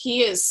this.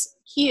 He is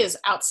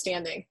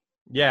outstanding.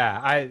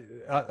 Yeah,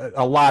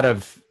 a lot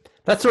of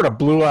that sort of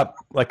blew up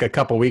like a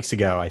couple weeks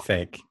ago, I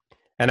think,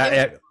 and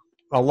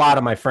a lot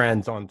of my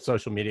friends on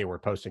social media were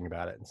posting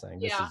about it and saying,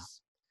 "This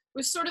is." It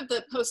was sort of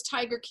the post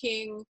Tiger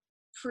King,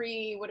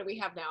 pre. What do we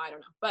have now? I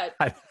don't know, but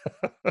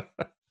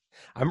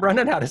I'm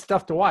running out of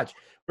stuff to watch.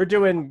 We're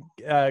doing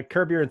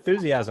Curb Your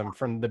Enthusiasm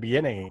from the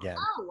beginning again.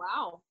 Oh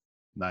wow!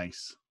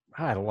 Nice.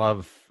 I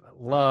love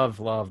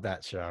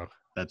that show.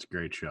 That's a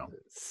great show.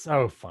 It's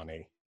so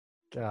funny.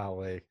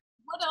 Golly.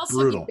 What else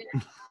have you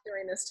been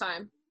during this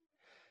time?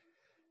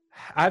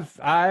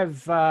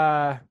 I've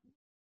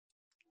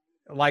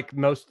like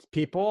most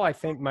people, I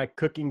think my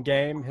cooking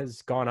game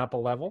has gone up a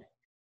level.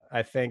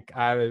 I think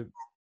I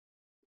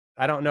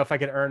don't know if I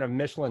could earn a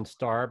Michelin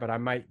star, but I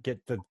might get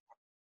the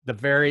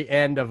very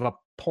end of a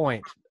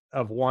point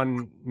of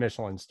one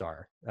Michelin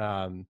star.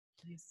 I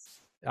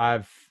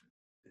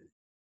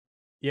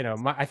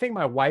think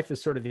my wife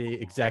is sort of the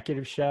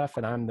executive chef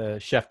and I'm the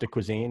chef de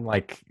cuisine.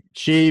 Like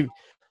she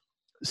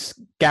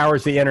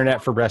scours the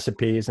internet for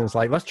recipes and it's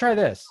like, let's try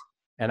this.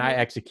 And I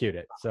execute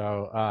it.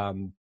 So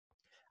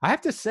I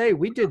have to say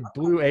we did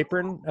Blue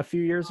Apron a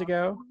few years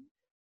ago.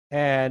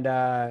 And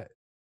I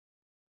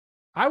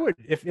would,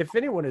 if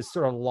anyone is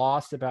sort of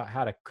lost about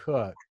how to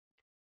cook,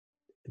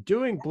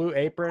 doing Blue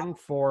Apron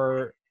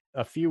for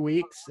a few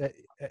weeks,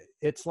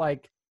 it's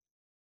like,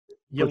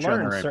 you learn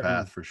on the right certain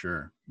path for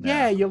sure.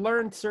 Yeah, you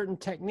learn certain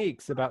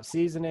techniques about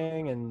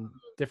seasoning and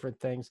different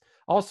things.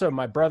 Also,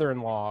 my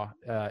brother-in-law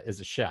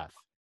is a chef,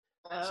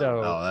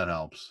 so that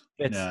helps.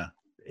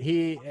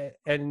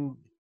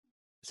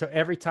 So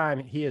every time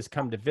he has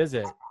come to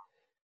visit,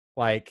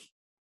 like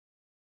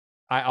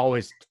I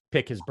always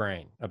pick his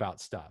brain about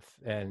stuff,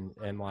 and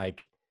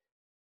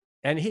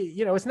he,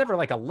 it's never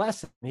like a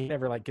lesson. He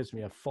never like gives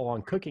me a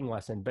full-on cooking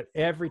lesson, but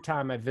every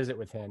time I visit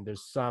with him,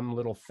 there's some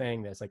little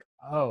thing that's like,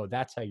 oh,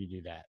 that's how you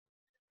do that.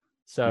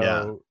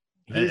 So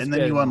and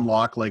then you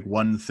unlock like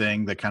one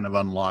thing that kind of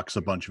unlocks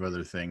a bunch of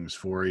other things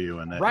for you,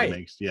 and that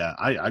makes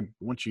I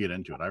once you get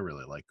into it, I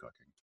really like cooking.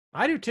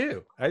 I do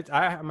too.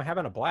 I'm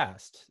having a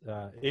blast,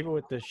 even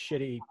with the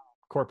shitty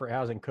corporate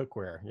housing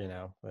cookware.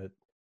 But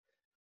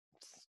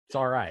it's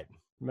all right.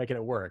 I'm making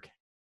it work.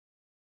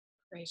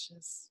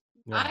 Gracious.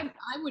 Yeah.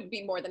 I would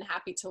be more than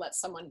happy to let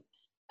someone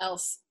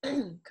else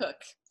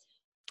cook.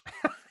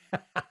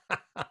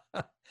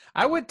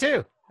 I would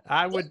too.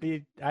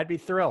 I'd be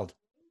thrilled.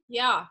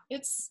 Yeah,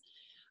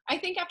 I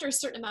think after a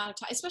certain amount of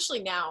time,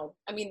 especially now,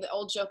 I mean, the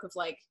old joke of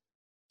like,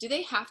 do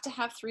they have to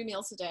have 3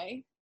 meals a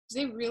day? Do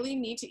they really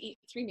need to eat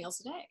 3 meals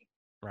a day?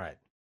 Right.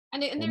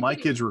 And my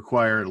kids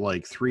require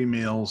like 3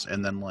 meals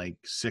and then like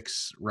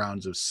 6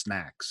 rounds of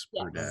snacks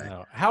per day.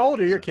 How old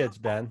are your kids,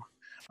 Ben?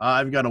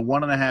 I've got a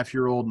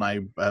 1.5-year-old and I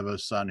have a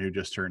son who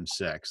just turned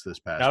 6 this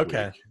past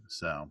week.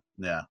 So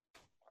yep.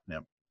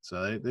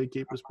 So they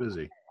keep us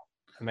busy.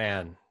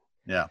 Man.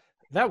 Yeah.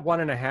 That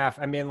 1.5.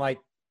 I mean, like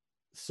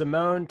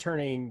Simone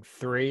turning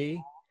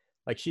 3,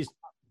 like she's,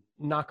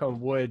 knock on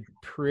wood,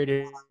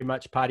 pretty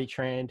much potty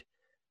trained.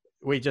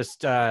 We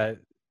just,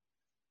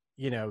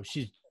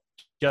 she's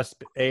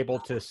just able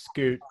to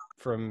scoot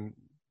from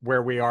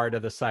where we are to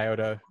the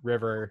Scioto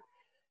River.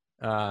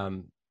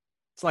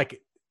 It's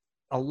like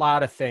a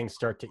lot of things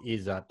start to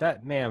ease up.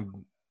 That,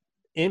 man,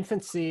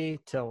 infancy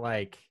to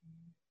like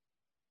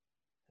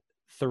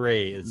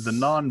 3 is the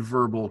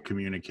nonverbal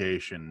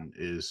communication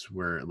is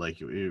where like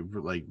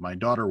my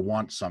daughter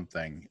wants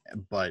something,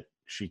 but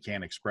she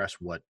can't express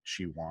what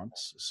she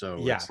wants. So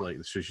it's like,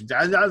 so she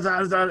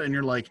and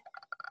you're like,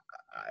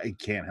 I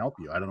can't help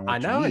you. I don't know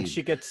what you need. And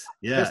she gets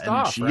pissed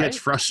off, she gets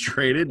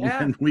frustrated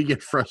and we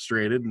get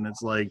frustrated. And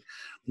it's like,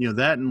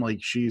 that, and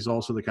like, she's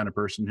also the kind of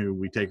person who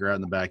we take her out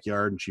in the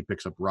backyard and she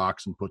picks up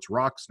rocks and puts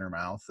rocks in her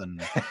mouth.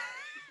 And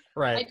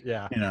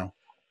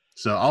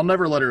so I'll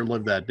never let her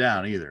live that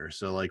down either.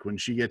 So like when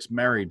she gets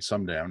married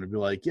someday, I'm going to be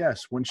like,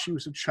 yes, when she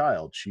was a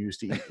child, she used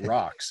to eat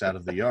rocks out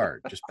of the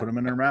yard, just put them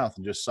in her mouth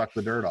and just suck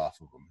the dirt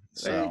off of them.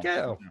 So, there you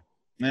go.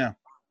 Yeah.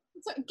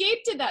 So Gabe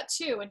did that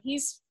too. And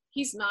he's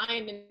 9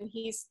 and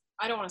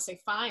I don't want to say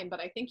fine, but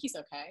I think he's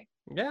okay.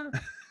 Yeah.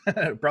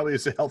 Probably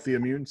has a healthy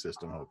immune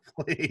system,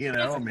 hopefully,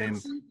 I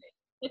mean.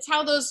 It's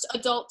how those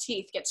adult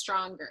teeth get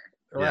stronger.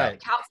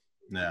 Right.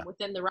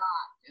 Within the rock.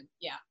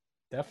 Yeah.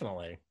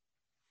 Definitely.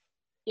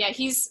 Yeah,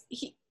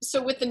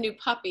 so with the new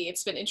puppy,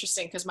 it's been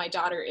interesting because my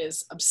daughter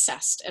is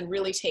obsessed and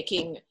really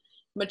taking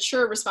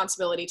mature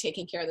responsibility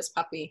taking care of this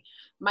puppy.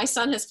 My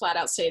son has flat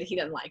out stated he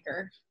doesn't like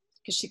her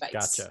because she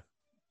bites. Gotcha.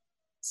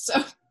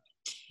 So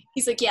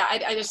he's like, yeah,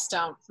 I just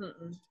don't. No,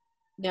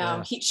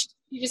 Yeah. he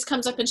just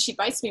comes up and she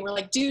bites me. We're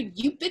like, dude,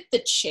 you bit the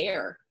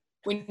chair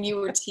when you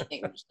were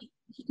teething.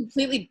 He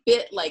completely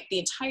bit like the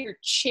entire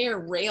chair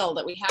rail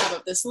that we have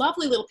of this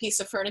lovely little piece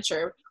of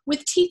furniture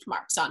with teeth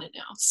marks on it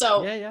now.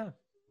 So Yeah.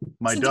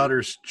 My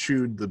daughter's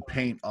chewed the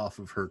paint off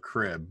of her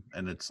crib,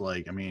 and it's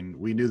like, I mean,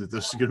 we knew that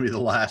this was going to be the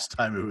last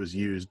time it was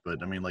used,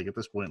 but I mean, like at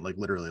this point, like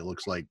literally it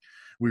looks like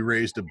we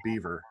raised a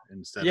beaver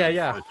instead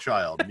of a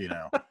child, you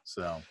know?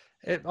 So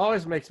it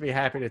always makes me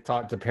happy to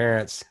talk to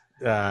parents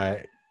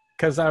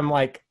because I'm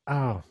like,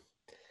 oh,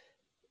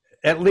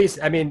 at least,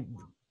 I mean,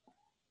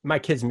 my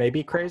kids may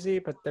be crazy,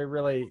 but they're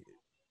really,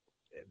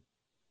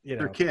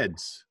 they're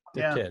kids.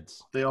 They're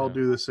kids. They all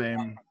do the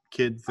same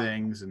kid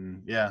things,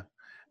 and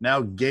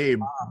now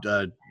Gabe,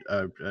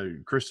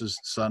 Chris's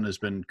son, has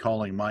been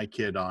calling my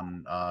kid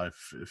on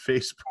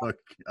Facebook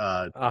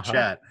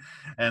chat,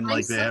 and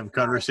like they have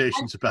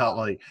conversations about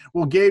like,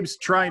 well, Gabe's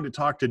trying to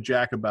talk to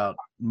Jack about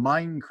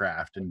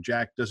Minecraft, and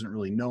Jack doesn't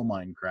really know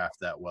Minecraft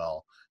that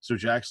well. So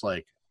Jack's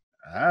like,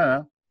 I don't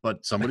know,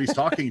 but somebody's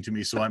talking to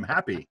me, so I'm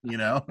happy, you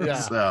know? Yeah.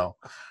 So,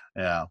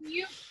 yeah.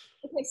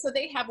 Okay, so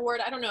they have Word.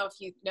 I don't know if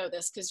you know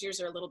this because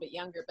yours are a little bit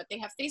younger, but they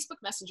have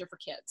Facebook Messenger for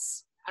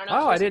kids. I don't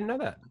know. I didn't know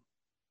that.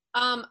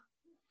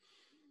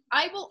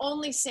 I will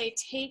only say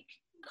take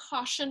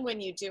caution when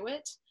you do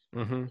it,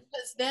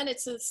 because then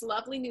it's this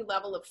lovely new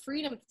level of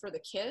freedom for the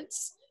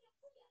kids.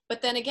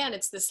 But then again,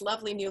 it's this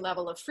lovely new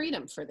level of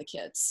freedom for the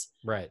kids.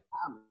 Right.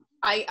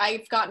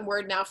 I've gotten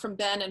word now from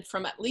Ben and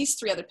from at least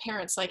 3 other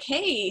parents like,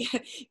 hey,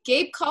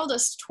 Gabe called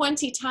us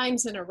 20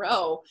 times in a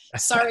row.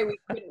 Sorry, we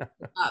couldn't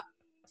pick up.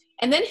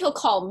 And then he'll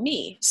call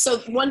me. So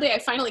one day I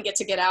finally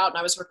get out, and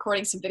I was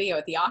recording some video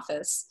at the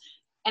office.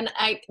 And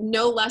I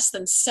no less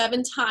than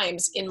 7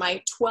 times in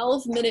my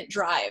 12-minute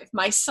drive,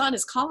 my son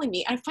is calling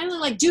me. I'm finally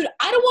like, dude,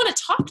 I don't want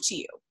to talk to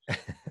you.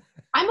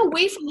 I'm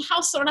away from the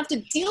house, so I don't have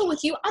to deal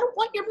with you. I don't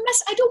want your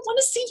mess. I don't want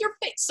to see your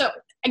face. So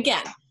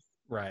again,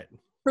 right.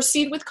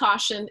 Proceed with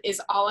caution is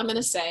all I'm going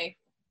to say.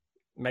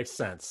 Makes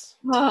sense.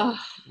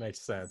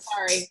 Makes sense.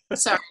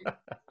 Sorry.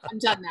 I'm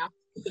done now.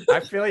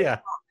 I feel you.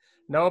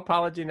 No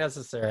apology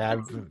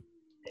necessary.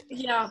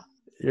 Yeah.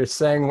 You're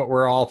saying what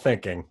we're all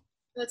thinking.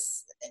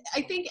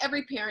 I think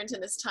every parent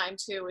in this time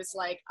too is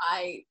like,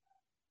 I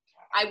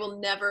will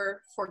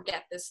never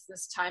forget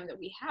this time that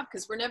we have,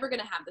 because we're never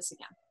going to have this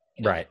again.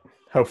 You know? Right.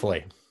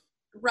 Hopefully.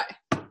 Right.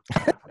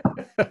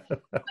 But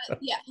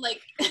yeah, like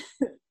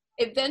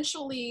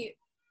eventually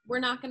we're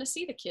not going to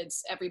see the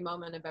kids every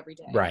moment of every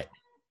day. Right.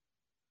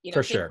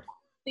 For sure.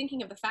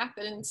 Thinking of the fact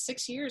that in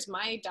 6 years,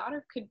 my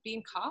daughter could be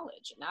in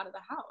college and out of the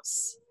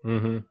house.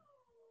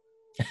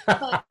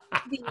 But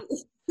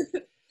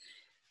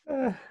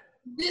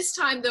this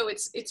time though,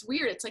 it's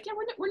weird. It's like, yeah,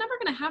 we're never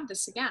going to have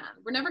this again.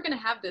 We're never going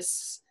to have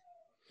this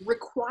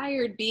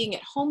required being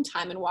at home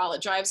time. And while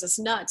it drives us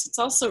nuts, it's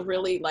also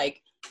really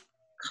like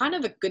kind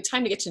of a good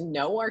time to get to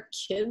know our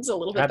kids a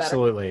little bit better.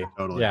 Absolutely.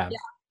 Totally. Yeah.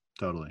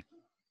 Totally.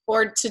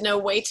 Or to know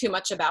way too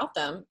much about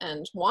them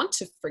and want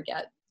to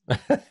forget.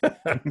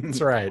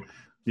 That's right.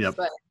 Yep.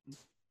 But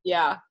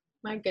yeah,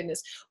 my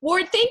goodness.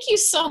 Ward, thank you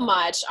so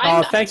much.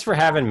 Thanks for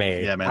having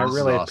me. Yeah, man. I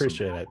really awesome.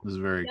 appreciate it. This is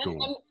very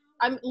cool.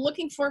 I'm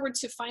looking forward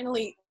to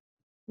finally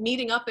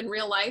meeting up in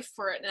real life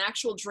for an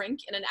actual drink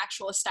in an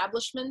actual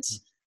establishment,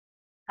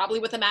 probably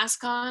with a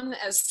mask on,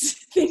 as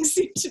things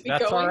seem to be going.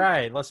 That's all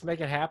right. Let's make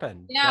it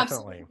happen. Yeah,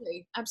 Definitely.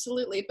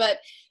 Absolutely. But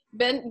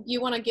Ben,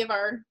 you want to give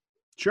our...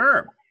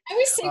 Sure. I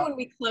always say when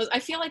we close, I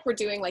feel like we're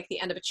doing like the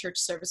end of a church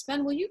service.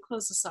 Ben, will you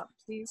close us up,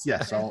 please?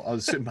 Yes, I'll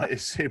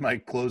say my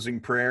closing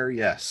prayer.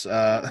 Yes.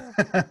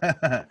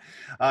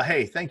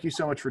 Hey, thank you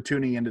so much for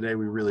tuning in today.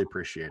 We really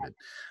appreciate it.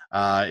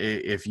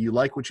 If you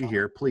like what you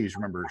hear, please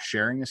remember,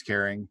 sharing is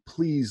caring.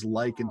 Please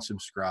like and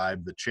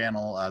subscribe the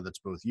channel. That's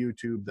both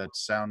YouTube,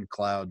 that's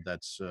SoundCloud,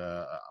 that's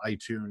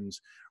iTunes.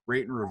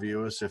 Rate and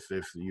review us if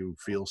you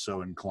feel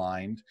so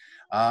inclined.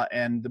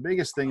 And the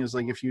biggest thing is,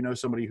 like, if you know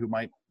somebody who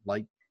might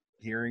like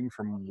hearing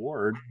from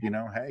Ward,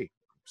 hey,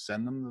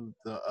 send them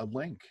a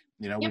link.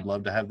 We'd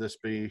love to have this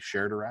be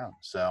shared around.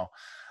 So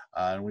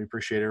and we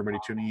appreciate everybody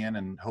tuning in,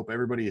 and hope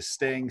everybody is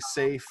staying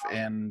safe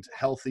and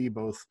healthy,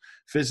 both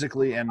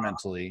physically and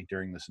mentally,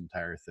 during this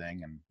entire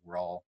thing. And we're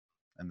all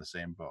in the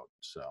same boat.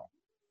 So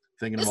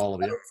thinking of all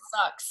of you.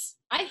 Sucks.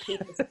 I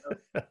hate this boat.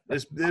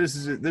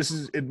 This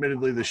is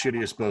admittedly the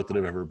shittiest boat that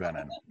I've ever been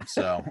in.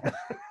 So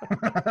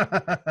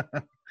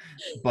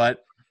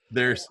but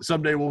there's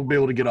someday we'll be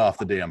able to get off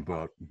the damn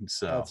boat.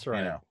 So that's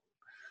right.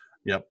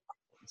 Yep.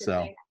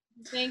 So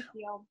thank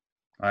you. All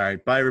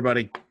right. Bye,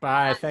 everybody.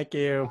 Bye. Thank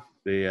you.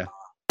 See ya.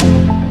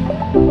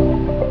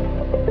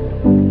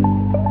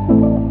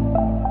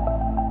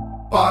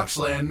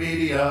 Boxland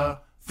Media.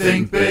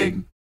 Think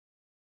big.